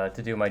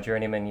to do my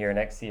journeyman year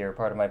next year.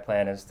 Part of my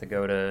plan is to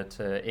go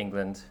to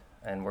England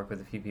and work with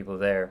a few people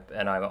there,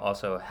 and I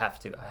also have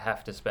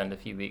to spend a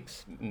few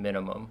weeks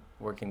minimum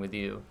working with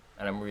you,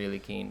 and I'm really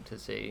keen to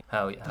see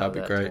how That'd be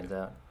that great. turns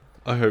out.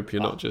 I hope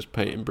you're not just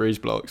painting breeze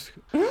blocks.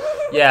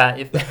 Yeah,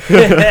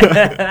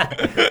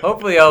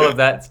 hopefully all of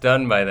that's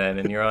done by then,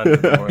 and you're on to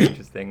the more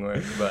interesting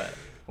work. But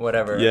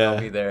whatever, Yeah. I'll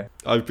be there.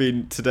 I've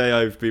been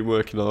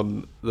working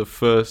on the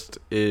first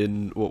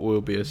in what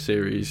will be a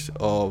series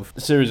of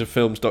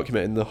films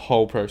documenting the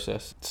whole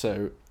process.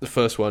 So the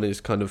first one is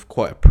kind of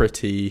quite a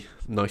pretty,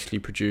 nicely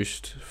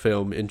produced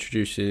film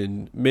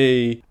introducing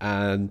me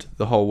and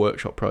the whole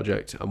workshop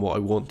project and what I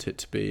want it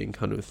to be and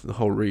kind of the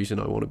whole reason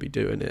I want to be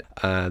doing it.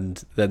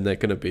 And then they're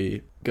going to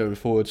be going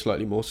forward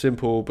slightly more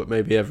simple, but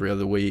maybe every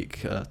other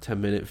week, a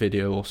 10-minute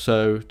video or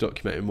so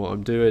documenting what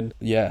I'm doing.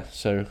 Yeah,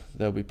 so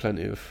there'll be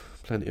plenty of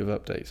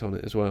updates on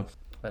it as well.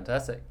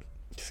 Fantastic.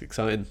 It's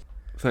exciting.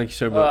 Thank you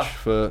so much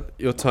for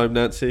your time,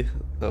 Nancy.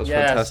 That was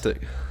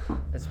fantastic.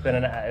 It's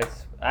been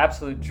it's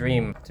absolute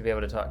dream to be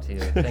able to talk to you.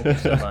 Thank you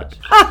so much.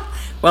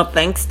 Well,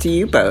 thanks to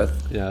you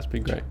both. Yeah, it's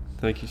been great.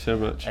 Thank you so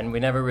much. And we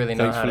never really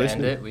know Thanks how for to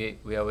listening. end it.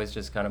 We always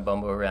just kind of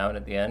bumble around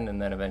at the end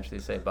and then eventually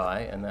say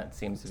bye, and that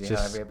seems to be how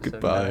Just every episode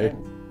goodbye.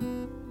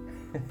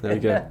 goes. There we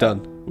go.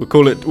 Done.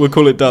 We'll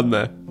call it done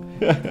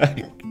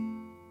there.